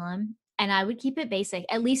curriculum, and I would keep it basic,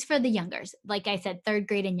 at least for the youngers. Like I said, third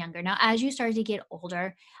grade and younger. Now, as you start to get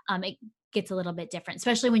older, it gets a little bit different,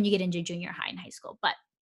 especially when you get into junior high and high school. But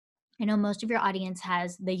I know most of your audience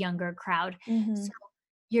has the younger crowd. Mm-hmm. So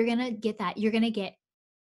you're going to get that. You're going to get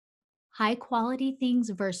high quality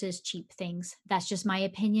things versus cheap things. That's just my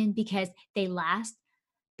opinion because they last.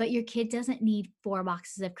 But your kid doesn't need 4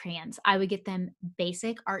 boxes of crayons. I would get them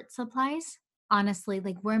basic art supplies. Honestly,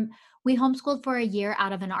 like we homeschooled for a year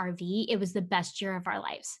out of an RV. It was the best year of our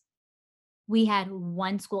lives. We had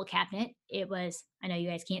one school cabinet. It was, I know you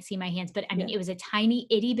guys can't see my hands, but I mean, Yeah. it was a tiny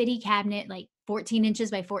itty bitty cabinet, like 14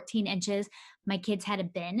 inches by 14 inches. My kids had a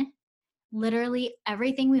bin. Literally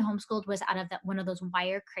everything we homeschooled was out of one of those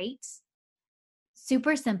wire crates.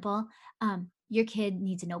 Super simple. Your kid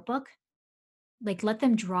needs a notebook. Like, let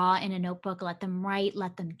them draw in a notebook, let them write,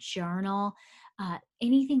 let them journal,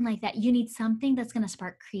 anything like that. You need something that's going to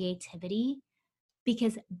spark creativity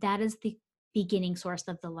because that is the beginning source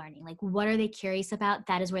of the learning. Like, what are they curious about?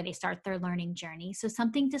 That is where they start their learning journey. So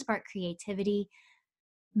something to spark creativity.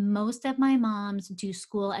 Most of my moms do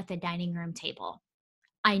school at the dining room table.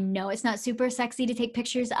 I know it's not super sexy to take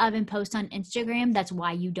pictures of and post on Instagram. That's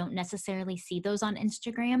why you don't necessarily see those on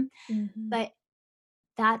Instagram. Mm-hmm. But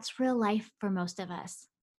that's real life for most of us.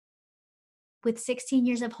 With 16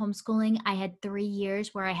 years of homeschooling, I had 3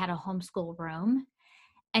 years where I had a homeschool room.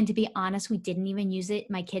 And to be honest, we didn't even use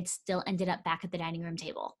it. My kids still ended up back at the dining room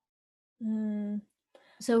table. Mm.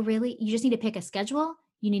 So really, you just need to pick a schedule.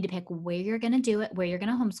 You need to pick where you're going to do it, where you're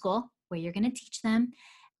going to homeschool, where you're going to teach them,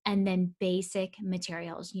 and then basic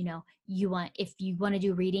materials. If you want to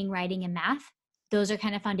do reading, writing, and math, those are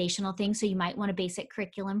kind of foundational things. So you might want a basic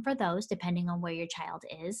curriculum for those, depending on where your child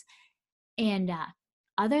is. And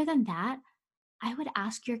other than that, I would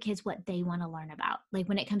ask your kids what they want to learn about, like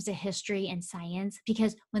when it comes to history and science,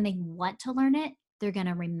 because when they want to learn it, they're going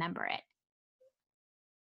to remember it.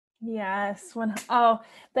 Yes.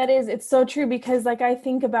 It's so true because like I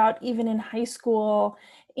think about even in high school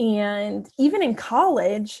and even in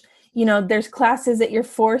college, there's classes that you're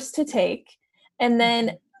forced to take. And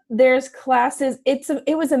then there's classes,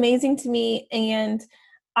 it was amazing to me. And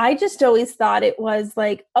I just always thought it was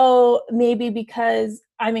like, oh, maybe because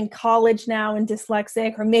I'm in college now and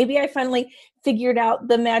dyslexic, or maybe I finally figured out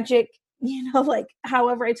the magic, like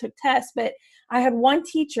however I took tests. But I had one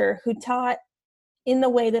teacher who taught in the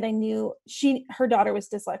way that I knew her daughter was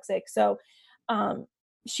dyslexic. So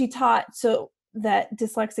she taught so that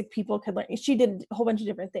dyslexic people could learn. She did a whole bunch of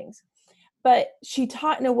different things, but she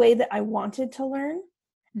taught in a way that I wanted to learn.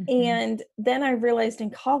 Mm-hmm. And then I realized in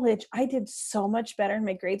college, I did so much better and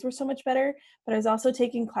my grades were so much better, but I was also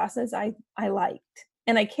taking classes I liked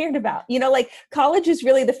and I cared about. Like college is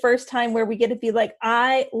really the first time where we get to be like,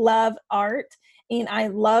 I love art. And I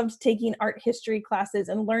loved taking art history classes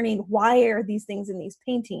and learning why are these things in these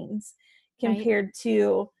paintings compared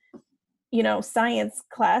to, science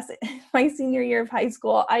class. My senior year of high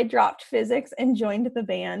school, I dropped physics and joined the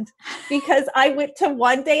band because I went to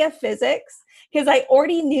one day of physics because I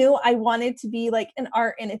already knew I wanted to be like an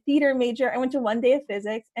art and a theater major. I went to one day of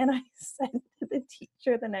physics and I said to the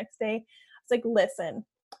teacher the next day, I was like, listen,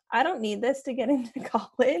 I don't need this to get into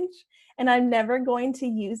college and I'm never going to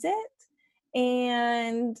use it.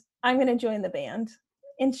 And I'm going to join the band.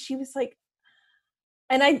 And she was like,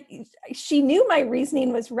 she knew my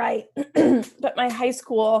reasoning was right, but my high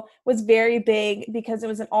school was very big because it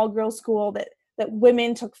was an all-girls school that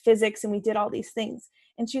women took physics and we did all these things.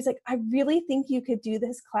 And she's like, I really think you could do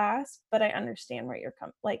this class, but I understand where you're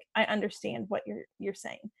coming. Like, I understand what you're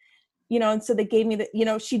saying, and so they gave me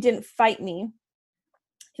she didn't fight me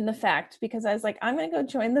in the fact because I was like, I'm going to go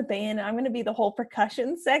join the band and I'm going to be the whole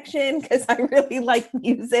percussion section because I really like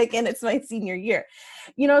music and it's my senior year,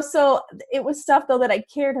 so it was stuff though that I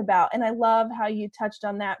cared about. And I love how you touched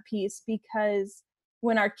on that piece because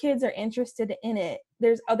when our kids are interested in it,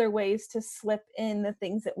 there's other ways to slip in the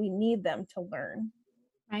things that we need them to learn.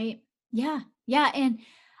 Right. Yeah. Yeah. And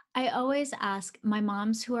I always ask my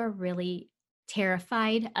moms who are really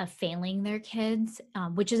terrified of failing their kids,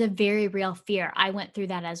 which is a very real fear. I went through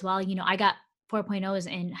that as well. I got 4.0s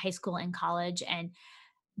in high school and college,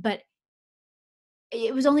 but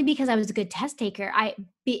it was only because I was a good test taker. I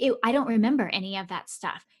don't remember any of that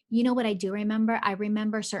stuff. You know what I do remember? I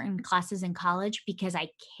remember certain classes in college because I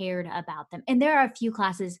cared about them. And there are a few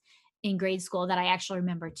classes in grade school that I actually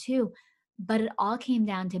remember too. But it all came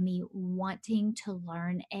down to me wanting to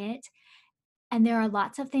learn it. And there are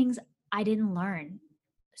lots of things I didn't learn.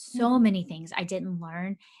 So many things I didn't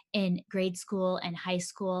learn in grade school and high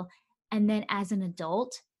school. And then as an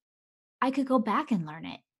adult, I could go back and learn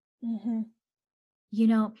it. Mm-hmm. You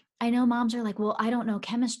know, I know moms are like, well, I don't know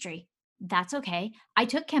chemistry. That's okay. I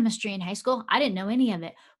took chemistry in high school. I didn't know any of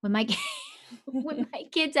it. When my when my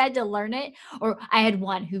kids had to learn it, or I had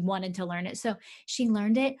one who wanted to learn it. So she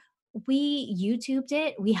learned it. We YouTubed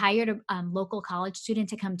it. We hired a local college student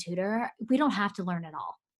to come tutor her. We don't have to learn it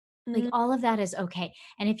all. Like all of that is okay.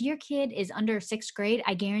 And if your kid is under sixth grade,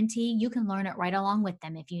 I guarantee you can learn it right along with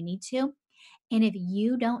them if you need to. And if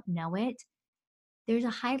you don't know it, there's a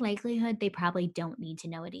high likelihood they probably don't need to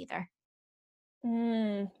know it either.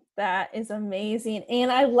 That is amazing.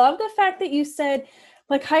 And I love the fact that you said,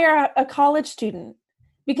 like, hire a college student,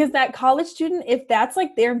 because that college student, if that's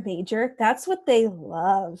like their major, that's what they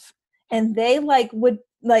love. And they would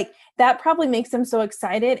that probably makes them so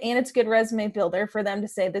excited. And it's good resume builder for them to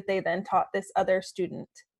say that they then taught this other student.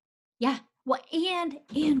 Yeah. Well, and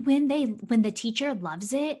when the teacher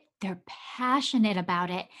loves it, they're passionate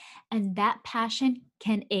about it, and that passion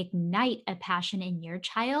can ignite a passion in your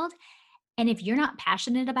child. And if you're not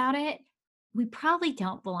passionate about it, we probably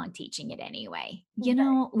don't belong teaching it anyway. You Right.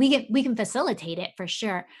 know, we can facilitate it for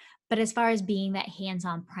sure. But as far as being that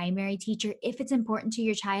hands-on primary teacher, if it's important to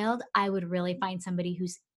your child, I would really find somebody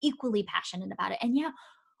who's equally passionate about it. And yeah,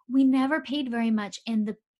 we never paid very much, and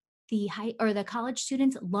the high or the college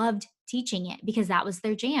students loved teaching it because that was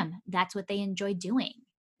their jam. That's what they enjoyed doing.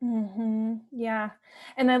 Yeah.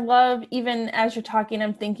 And I love, even as you're talking,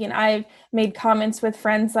 I'm thinking I've made comments with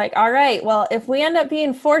friends like, all right, well, if we end up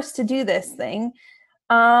being forced to do this thing,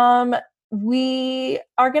 um, we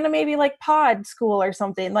are going to maybe like pod school or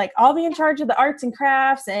something. Like I'll be in charge of the arts and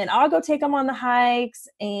crafts and I'll go take them on the hikes,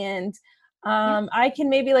 and Yeah. I can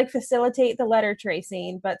maybe like facilitate the letter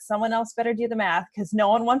tracing, but someone else better do the math because no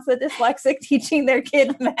one wants a dyslexic teaching their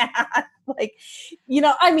kid math. Like,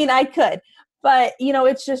 I mean, I could, but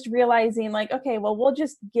it's just realizing like, okay, well, we'll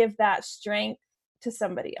just give that strength to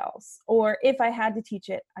somebody else. Or if I had to teach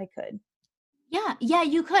it, I could. Yeah, yeah,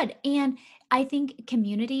 you could. And I think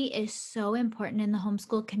community is so important in the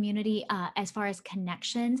homeschool community as far as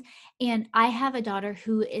connections. And I have a daughter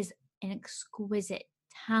who is an exquisite,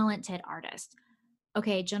 talented artist.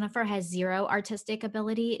 Okay, Jennifer has zero artistic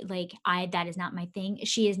ability. Like that is not my thing.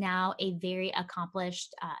 She is now a very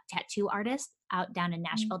accomplished tattoo artist out down in Mm.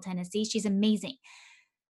 Nashville, Tennessee. She's amazing.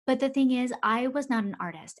 But the thing is, I was not an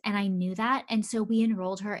artist and I knew that. And so we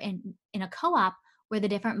enrolled her in a co-op where the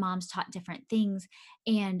different moms taught different things.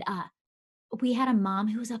 And we had a mom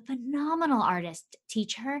who was a phenomenal artist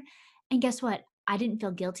teach her. And guess what? I didn't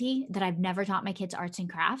feel guilty that I've never taught my kids arts and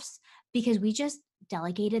crafts because we just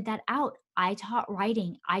delegated that out. I taught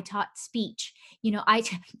writing, I taught speech. I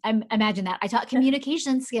imagine that I taught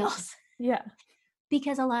communication skills Yeah.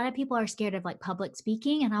 because a lot of people are scared of like public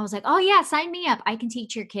speaking. And I was like, oh, yeah, sign me up. I can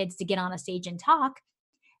teach your kids to get on a stage and talk,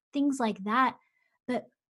 things like that. But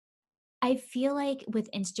I feel like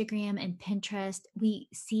with Instagram and Pinterest, we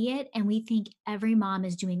see it and we think every mom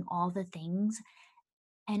is doing all the things.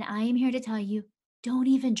 And I am here to tell you, don't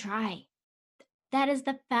even try. That is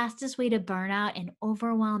the fastest way to burnout and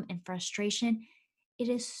overwhelm and frustration. It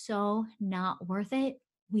is so not worth it.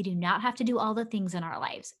 We do not have to do all the things in our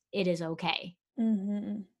lives. It is okay.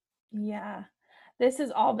 Hmm. Yeah. This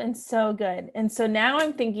has all been so good. And so now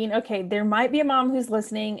I'm thinking, okay, there might be a mom who's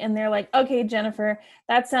listening and they're like, okay, Jennifer,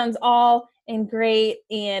 that sounds all and great.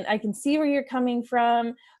 And I can see where you're coming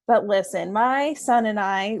from. But listen, my son and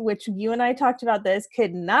I, which you and I talked about this,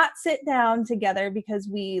 could not sit down together because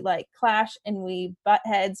we like clash and we butt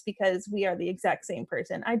heads because we are the exact same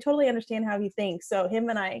person. I totally understand how he thinks. So him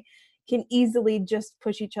and I can easily just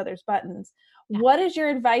push each other's buttons. Yeah. What is your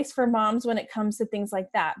advice for moms when it comes to things like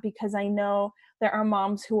that? Because I know there are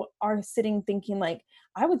moms who are sitting thinking like,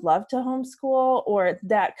 I would love to homeschool, or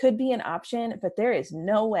that could be an option, but there is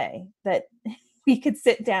no way that we could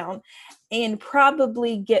sit down and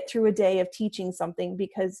probably get through a day of teaching something,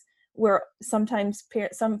 because we're sometimes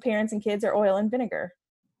some parents and kids are oil and vinegar.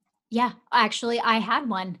 Yeah, actually, I had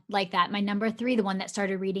one like that. My number three, the one that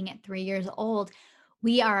started reading at 3 years old,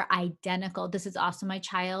 we are identical. This is also my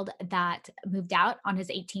child that moved out on his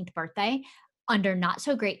 18th birthday under not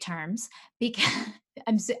so great terms because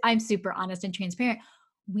I'm super honest and transparent.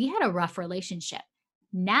 We had a rough relationship.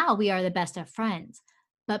 Now we are the best of friends.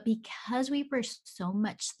 But because we were so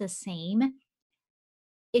much the same,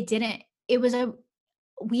 it didn't, it was a,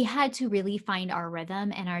 we had to really find our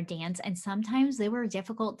rhythm and our dance. And sometimes they were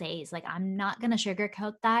difficult days. Like, I'm not going to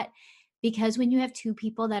sugarcoat that because when you have two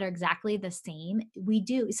people that are exactly the same,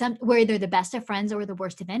 we're either the best of friends or the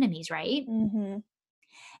worst of enemies, right? Mm-hmm.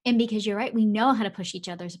 And because you're right, we know how to push each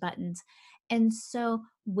other's buttons. And so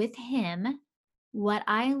with him, what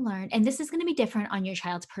I learned, and this is going to be different on your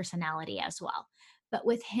child's personality as well. But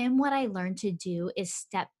with him, what I learned to do is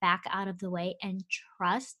step back out of the way and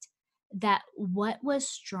trust that what was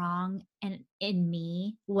strong and in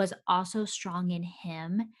me was also strong in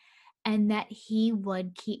him, and that he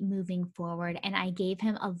would keep moving forward. And I gave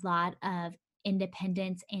him a lot of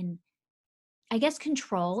independence and, I guess,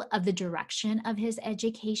 control of the direction of his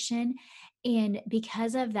education. And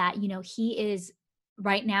because of that, he is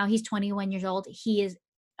right now, he's 21 years old. He is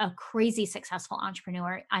a crazy successful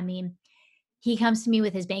entrepreneur. I mean, he comes to me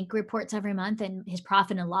with his bank reports every month and his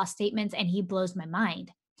profit and loss statements, and he blows my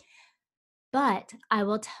mind. But I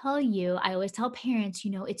will tell you, I always tell parents,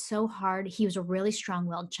 it's so hard. He was a really strong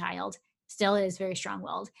willed child, still is very strong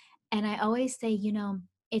willed. And I always say,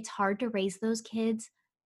 it's hard to raise those kids,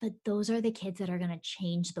 but those are the kids that are going to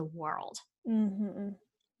change the world. Mm-hmm.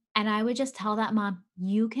 And I would just tell that mom,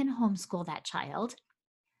 you can homeschool that child,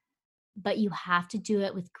 but you have to do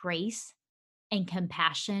it with grace and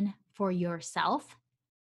compassion for yourself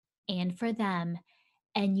and for them.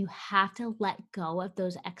 And you have to let go of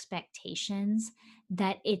those expectations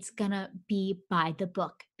that it's going to be by the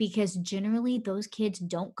book, because generally those kids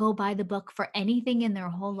don't go by the book for anything in their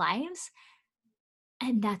whole lives.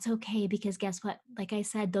 And that's okay, because guess what? Like I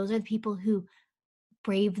said, those are the people who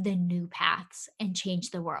brave the new paths and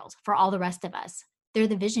change the world for all the rest of us. They're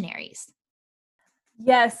the visionaries.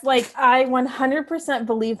 Yes, like I 100%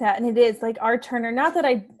 believe that. And it is like our Turner, not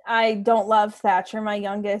that I don't love Thatcher, my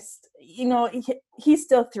youngest, he's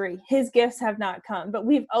still 3. His gifts have not come, but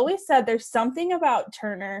we've always said there's something about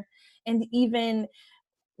Turner. And even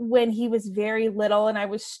when he was very little and I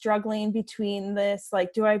was struggling between this,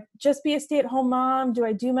 like, do I just be a stay-at-home mom? Do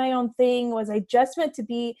I do my own thing? Was I just meant to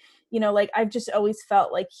be, like I've just always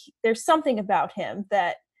felt like there's something about him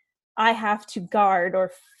that I have to guard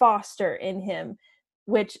or foster in him,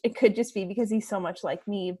 which it could just be because he's so much like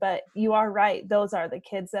me. But you are right. Those are the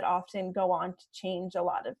kids that often go on to change a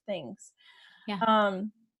lot of things. Yeah.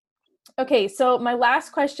 Okay, so my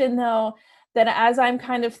last question, though, that as I'm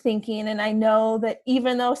kind of thinking, and I know that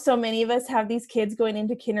even though so many of us have these kids going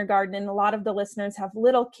into kindergarten and a lot of the listeners have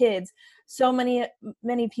little kids, so many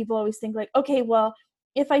people always think like, okay, well,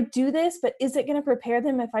 if I do this, but is it going to prepare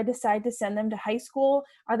them if I decide to send them to high school?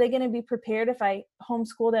 Are they going to be prepared if I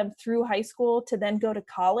homeschool them through high school to then go to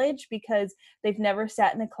college because they've never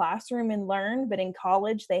sat in a classroom and learned, but in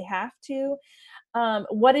college they have to?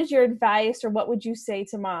 What is your advice, or what would you say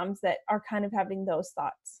to moms that are kind of having those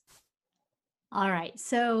thoughts? All right.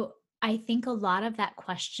 So I think a lot of that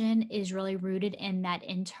question is really rooted in that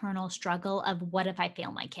internal struggle of, what if I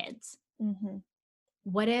fail my kids? Mm-hmm.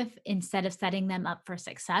 What if instead of setting them up for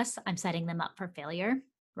success, I'm setting them up for failure?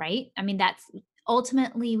 Right. I mean, that's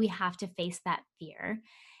ultimately, we have to face that fear.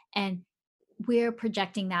 And we're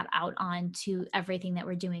projecting that out onto everything that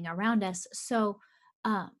we're doing around us. So,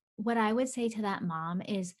 what I would say to that mom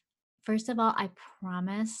is, first of all, I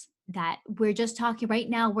promise that we're just talking right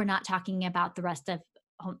now, we're not talking about the rest of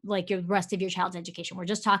like your rest of your child's education. We're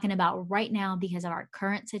just talking about right now, because of our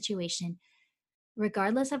current situation.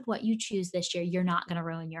 Regardless of what you choose this year, you're not going to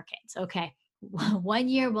ruin your kids. Okay. 1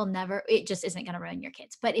 year will never, it just isn't going to ruin your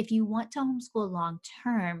kids. But if you want to homeschool long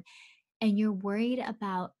term and you're worried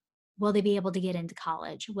about, will they be able to get into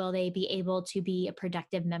college? Will they be able to be a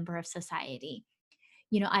productive member of society?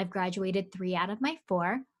 I've graduated 3 out of my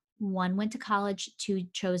 4. One went to college, 2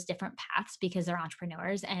 chose different paths because they're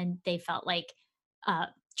entrepreneurs and they felt like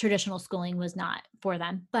traditional schooling was not for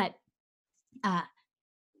them. But uh,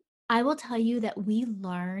 I will tell you that we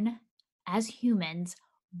learn as humans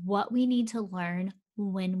what we need to learn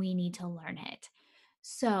when we need to learn it.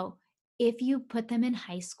 So if you put them in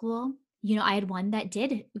high school, I had one that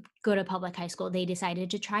did go to public high school. They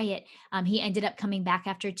decided to try it. He ended up coming back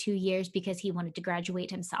after 2 years because he wanted to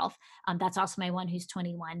graduate himself. That's also my one who's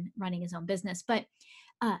 21, running his own business. But,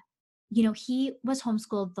 uh, he was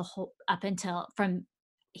homeschooled the whole up until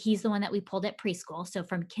he's the one that we pulled at preschool. So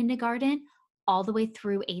from kindergarten all the way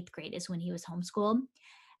through 8th grade is when he was homeschooled.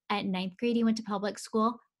 At 9th grade, he went to public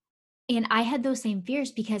school. And I had those same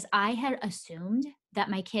fears because I had assumed that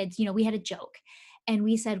my kids, we had a joke and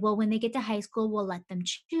we said, well, when they get to high school, we'll let them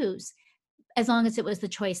choose as long as it was the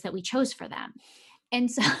choice that we chose for them.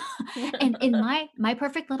 And so, and in my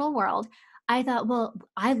perfect little world, I thought, well,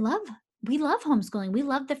 we love homeschooling. We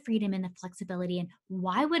love the freedom and the flexibility. And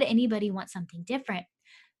why would anybody want something different?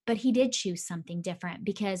 But he did choose something different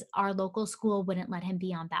because our local school wouldn't let him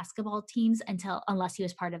be on basketball teams unless he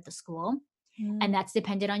was part of the school. And that's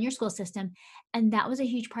dependent on your school system. And that was a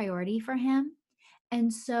huge priority for him.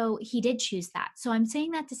 And so he did choose that. So I'm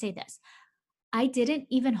saying that to say this. I didn't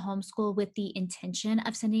even homeschool with the intention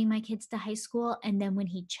of sending my kids to high school. And then when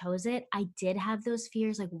he chose it, I did have those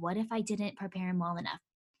fears like, what if I didn't prepare him well enough?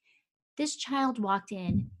 This child walked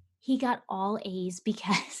in, he got all A's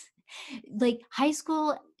because like high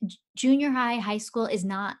school, junior high, high school is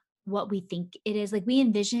not what we think it is. Like we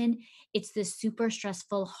envision it's this super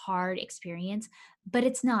stressful, hard experience, but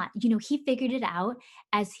it's not. You know, he figured it out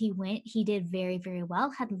as he went. He did very, very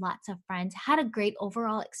well, had lots of friends, had a great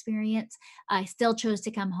overall experience. I still chose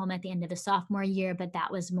to come home at the end of the sophomore year, but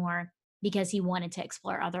that was more because he wanted to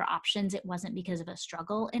explore other options. It wasn't because of a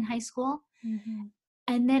struggle in high school. Mm-hmm.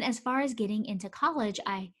 And then as far as getting into college,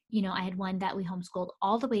 I had one that we homeschooled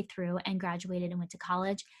all the way through and graduated and went to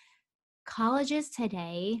college. Colleges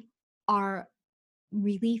today are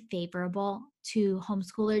really favorable to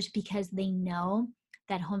homeschoolers because they know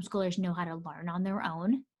that homeschoolers know how to learn on their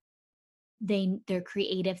own. They're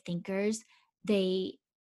creative thinkers. They're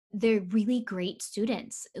really great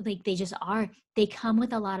students. Like they just are. They come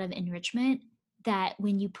with a lot of enrichment that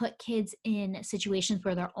when you put kids in situations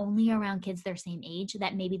where they're only around kids their same age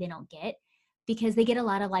that maybe they don't get because they get a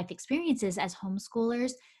lot of life experiences as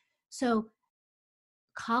homeschoolers. So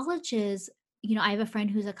colleges, I have a friend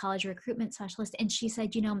who's a college recruitment specialist and she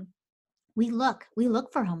said, we look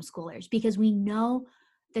for homeschoolers because we know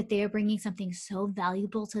that they are bringing something so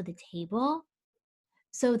valuable to the table.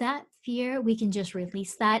 So that fear, we can just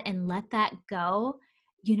release that and let that go,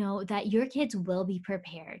 that your kids will be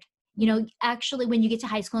prepared. Actually, when you get to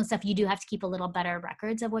high school and stuff, you do have to keep a little better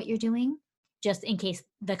records of what you're doing, just in case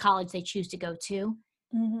the college they choose to go to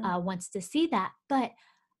wants to see that. But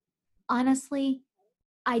honestly,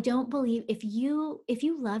 I don't believe if you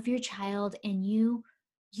love your child and you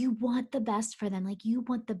want the best for them, like you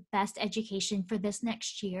want the best education for this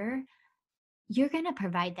next year, you're going to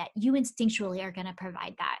provide that. You instinctually are going to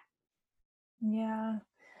provide that. Yeah.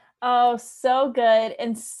 Oh, so good.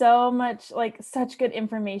 And so much, like, such good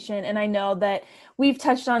information. And I know that we've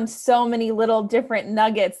touched on so many little different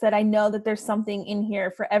nuggets that I know that there's something in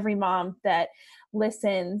here for every mom that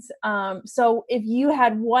listens. So if you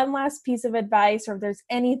had one last piece of advice, or if there's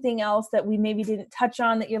anything else that we maybe didn't touch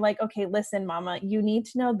on that you're like, okay, listen, mama, you need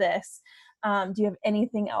to know this. Do you have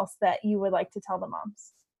anything else that you would like to tell the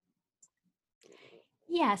moms?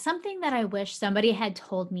 Yeah, something that I wish somebody had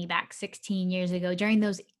told me back 16 years ago during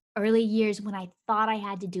those early years when I thought I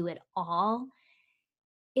had to do it all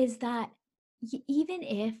is that even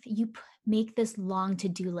if you make this long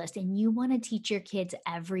to-do list and you want to teach your kids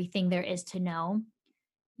everything there is to know,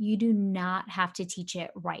 you do not have to teach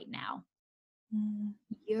it right now. Mm.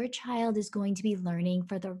 Your child is going to be learning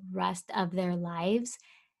for the rest of their lives.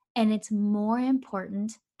 And it's more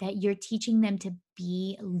important that you're teaching them to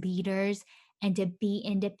be leaders and to be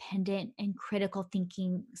independent and critical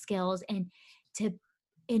thinking skills and to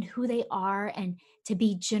in who they are and to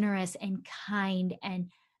be generous and kind and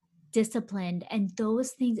disciplined and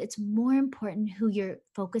those things. It's more important who you're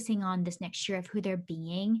focusing on this next year of who they're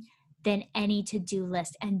being than any to-do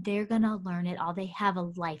list, and they're going to learn it all. They have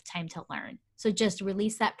a lifetime to learn. So just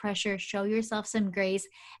release that pressure, show yourself some grace,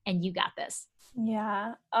 and you got this.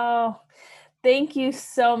 Yeah. Oh, thank you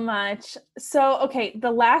so much. So, okay,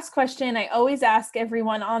 the last question I always ask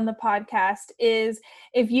everyone on the podcast is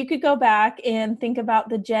if you could go back and think about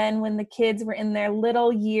the Jen when the kids were in their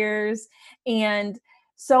little years, and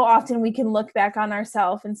so often we can look back on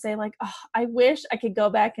ourselves and say like, oh, I wish I could go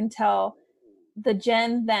back and tell the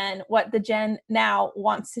Jen then what the Jen now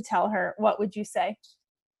wants to tell her. What would you say?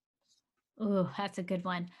 Oh, that's a good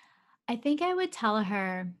one. I think I would tell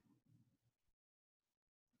her,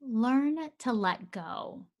 learn to let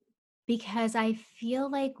go because I feel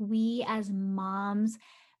like we as moms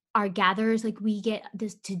are gatherers, like we get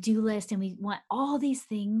this to-do list and we want all these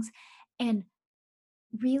things. And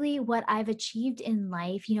really what I've achieved in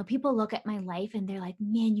life, people look at my life and they're like,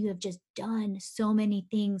 man, you have just done so many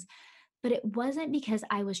things. But it wasn't because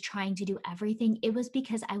I was trying to do everything. It was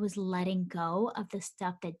because I was letting go of the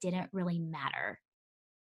stuff that didn't really matter.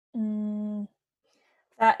 Mm,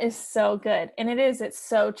 that is so good. And it's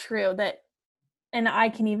so true that, and I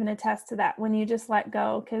can even attest to that when you just let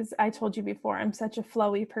go, because I told you before, I'm such a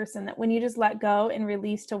flowy person that when you just let go and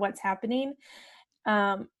release to what's happening,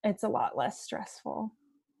 it's a lot less stressful.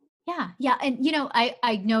 Yeah. Yeah. And,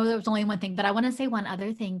 I know there was only one thing, but I want to say one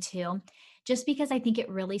other thing too, just because I think it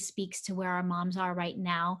really speaks to where our moms are right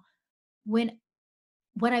now. When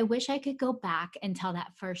what I wish I could go back and tell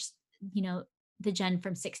that first, the Jen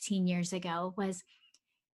from 16 years ago was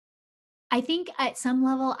I think at some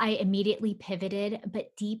level I immediately pivoted,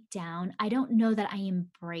 but deep down, I don't know that I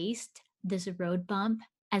embraced this road bump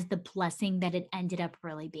as the blessing that it ended up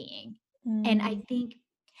really being. And I Mm, think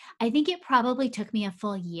I think it probably took me a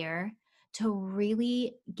full year to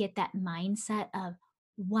really get that mindset of,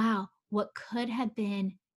 wow, what could have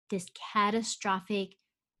been this catastrophic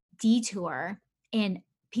detour. And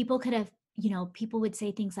people could have, people would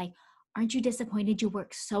say things like, aren't you disappointed you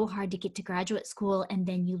worked so hard to get to graduate school and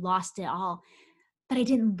then you lost it all? But I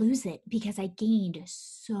didn't lose it because I gained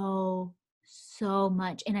so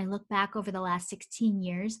much. And I look back over the last 16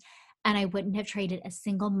 years and I wouldn't have traded a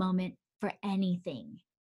single moment for anything.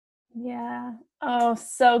 Yeah. Oh,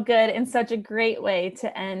 so good. And such a great way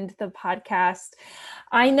to end the podcast.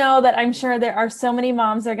 I know that I'm sure there are so many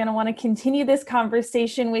moms that are going to want to continue this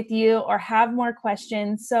conversation with you or have more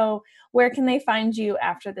questions. So where can they find you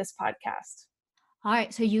after this podcast? All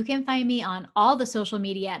right. So you can find me on all the social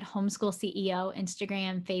media at Homeschool CEO,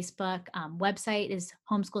 Instagram, Facebook. Website is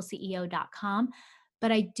homeschoolceo.com.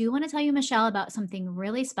 But I do want to tell you, Michelle, about something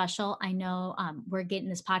really special. I know we're getting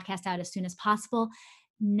this podcast out as soon as possible.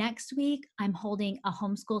 Next week, I'm holding a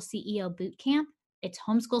Homeschool CEO boot camp. It's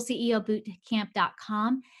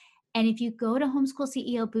homeschoolceobootcamp.com. And if you go to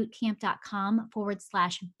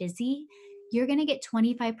homeschoolceobootcamp.com/busy, you're going to get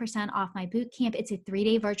 25% off my boot camp. It's a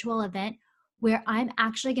 3-day virtual event where I'm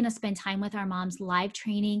actually going to spend time with our moms live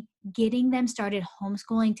training, getting them started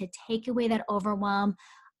homeschooling to take away that overwhelm.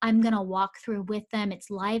 I'm going to walk through with them.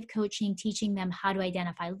 It's live coaching, teaching them how to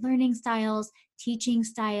identify learning styles, teaching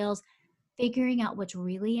styles, figuring out what's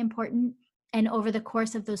really important. And over the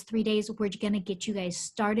course of those 3 days, we're going to get you guys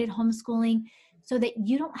started homeschooling so that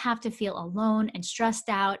you don't have to feel alone and stressed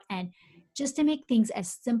out, and just to make things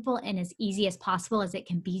as simple and as easy as possible as it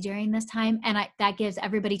can be during this time. And that gives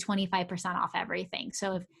everybody 25% off everything.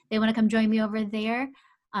 So if they want to come join me over there,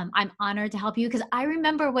 I'm honored to help you, because I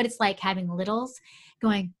remember what it's like having littles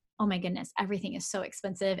going, oh my goodness, everything is so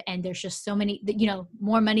expensive. And there's just so many,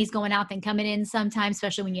 more money's going out than coming in sometimes,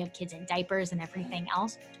 especially when you have kids in diapers and everything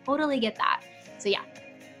else. Totally get that. So yeah.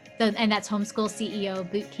 And that's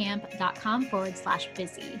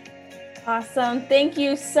homeschoolceobootcamp.com/busy. Awesome. Thank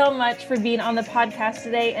you so much for being on the podcast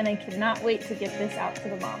today. And I cannot wait to get this out to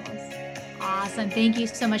the mamas. Awesome. Thank you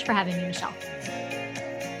so much for having me, Michelle.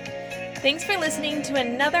 Thanks for listening to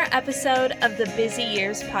another episode of the Busy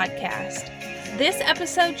Years podcast. This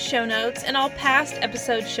episode's show notes and all past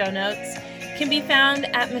episode show notes can be found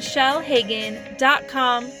at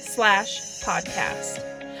michellehagan.com/podcast.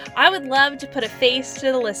 I would love to put a face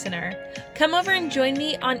to the listener. Come over and join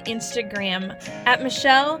me on Instagram at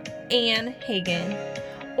Michelle Ann Hagan.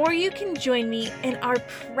 Or you can join me in our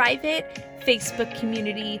private Facebook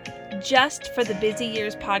community just for the Busy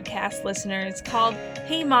Years podcast listeners called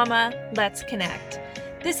Hey Mama, Let's Connect.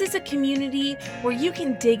 This is a community where you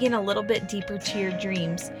can dig in a little bit deeper to your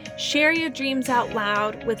dreams, share your dreams out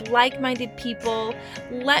loud with like-minded people,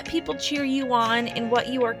 let people cheer you on in what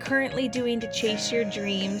you are currently doing to chase your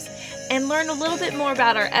dreams, and learn a little bit more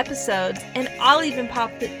about our episodes, and I'll even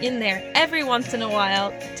pop in there every once in a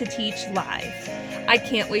while to teach live. I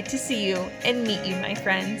can't wait to see you and meet you, my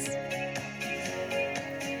friends.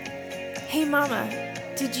 Hey Mama,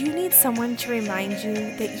 did you need someone to remind you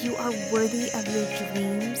that you are worthy of your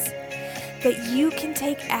dreams? That you can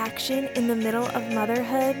take action in the middle of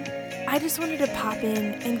motherhood? I just wanted to pop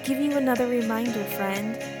in and give you another reminder,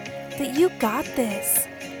 friend, that you got this.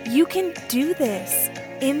 You can do this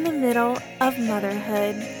in the middle of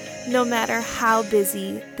motherhood, no matter how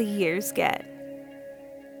busy the years get.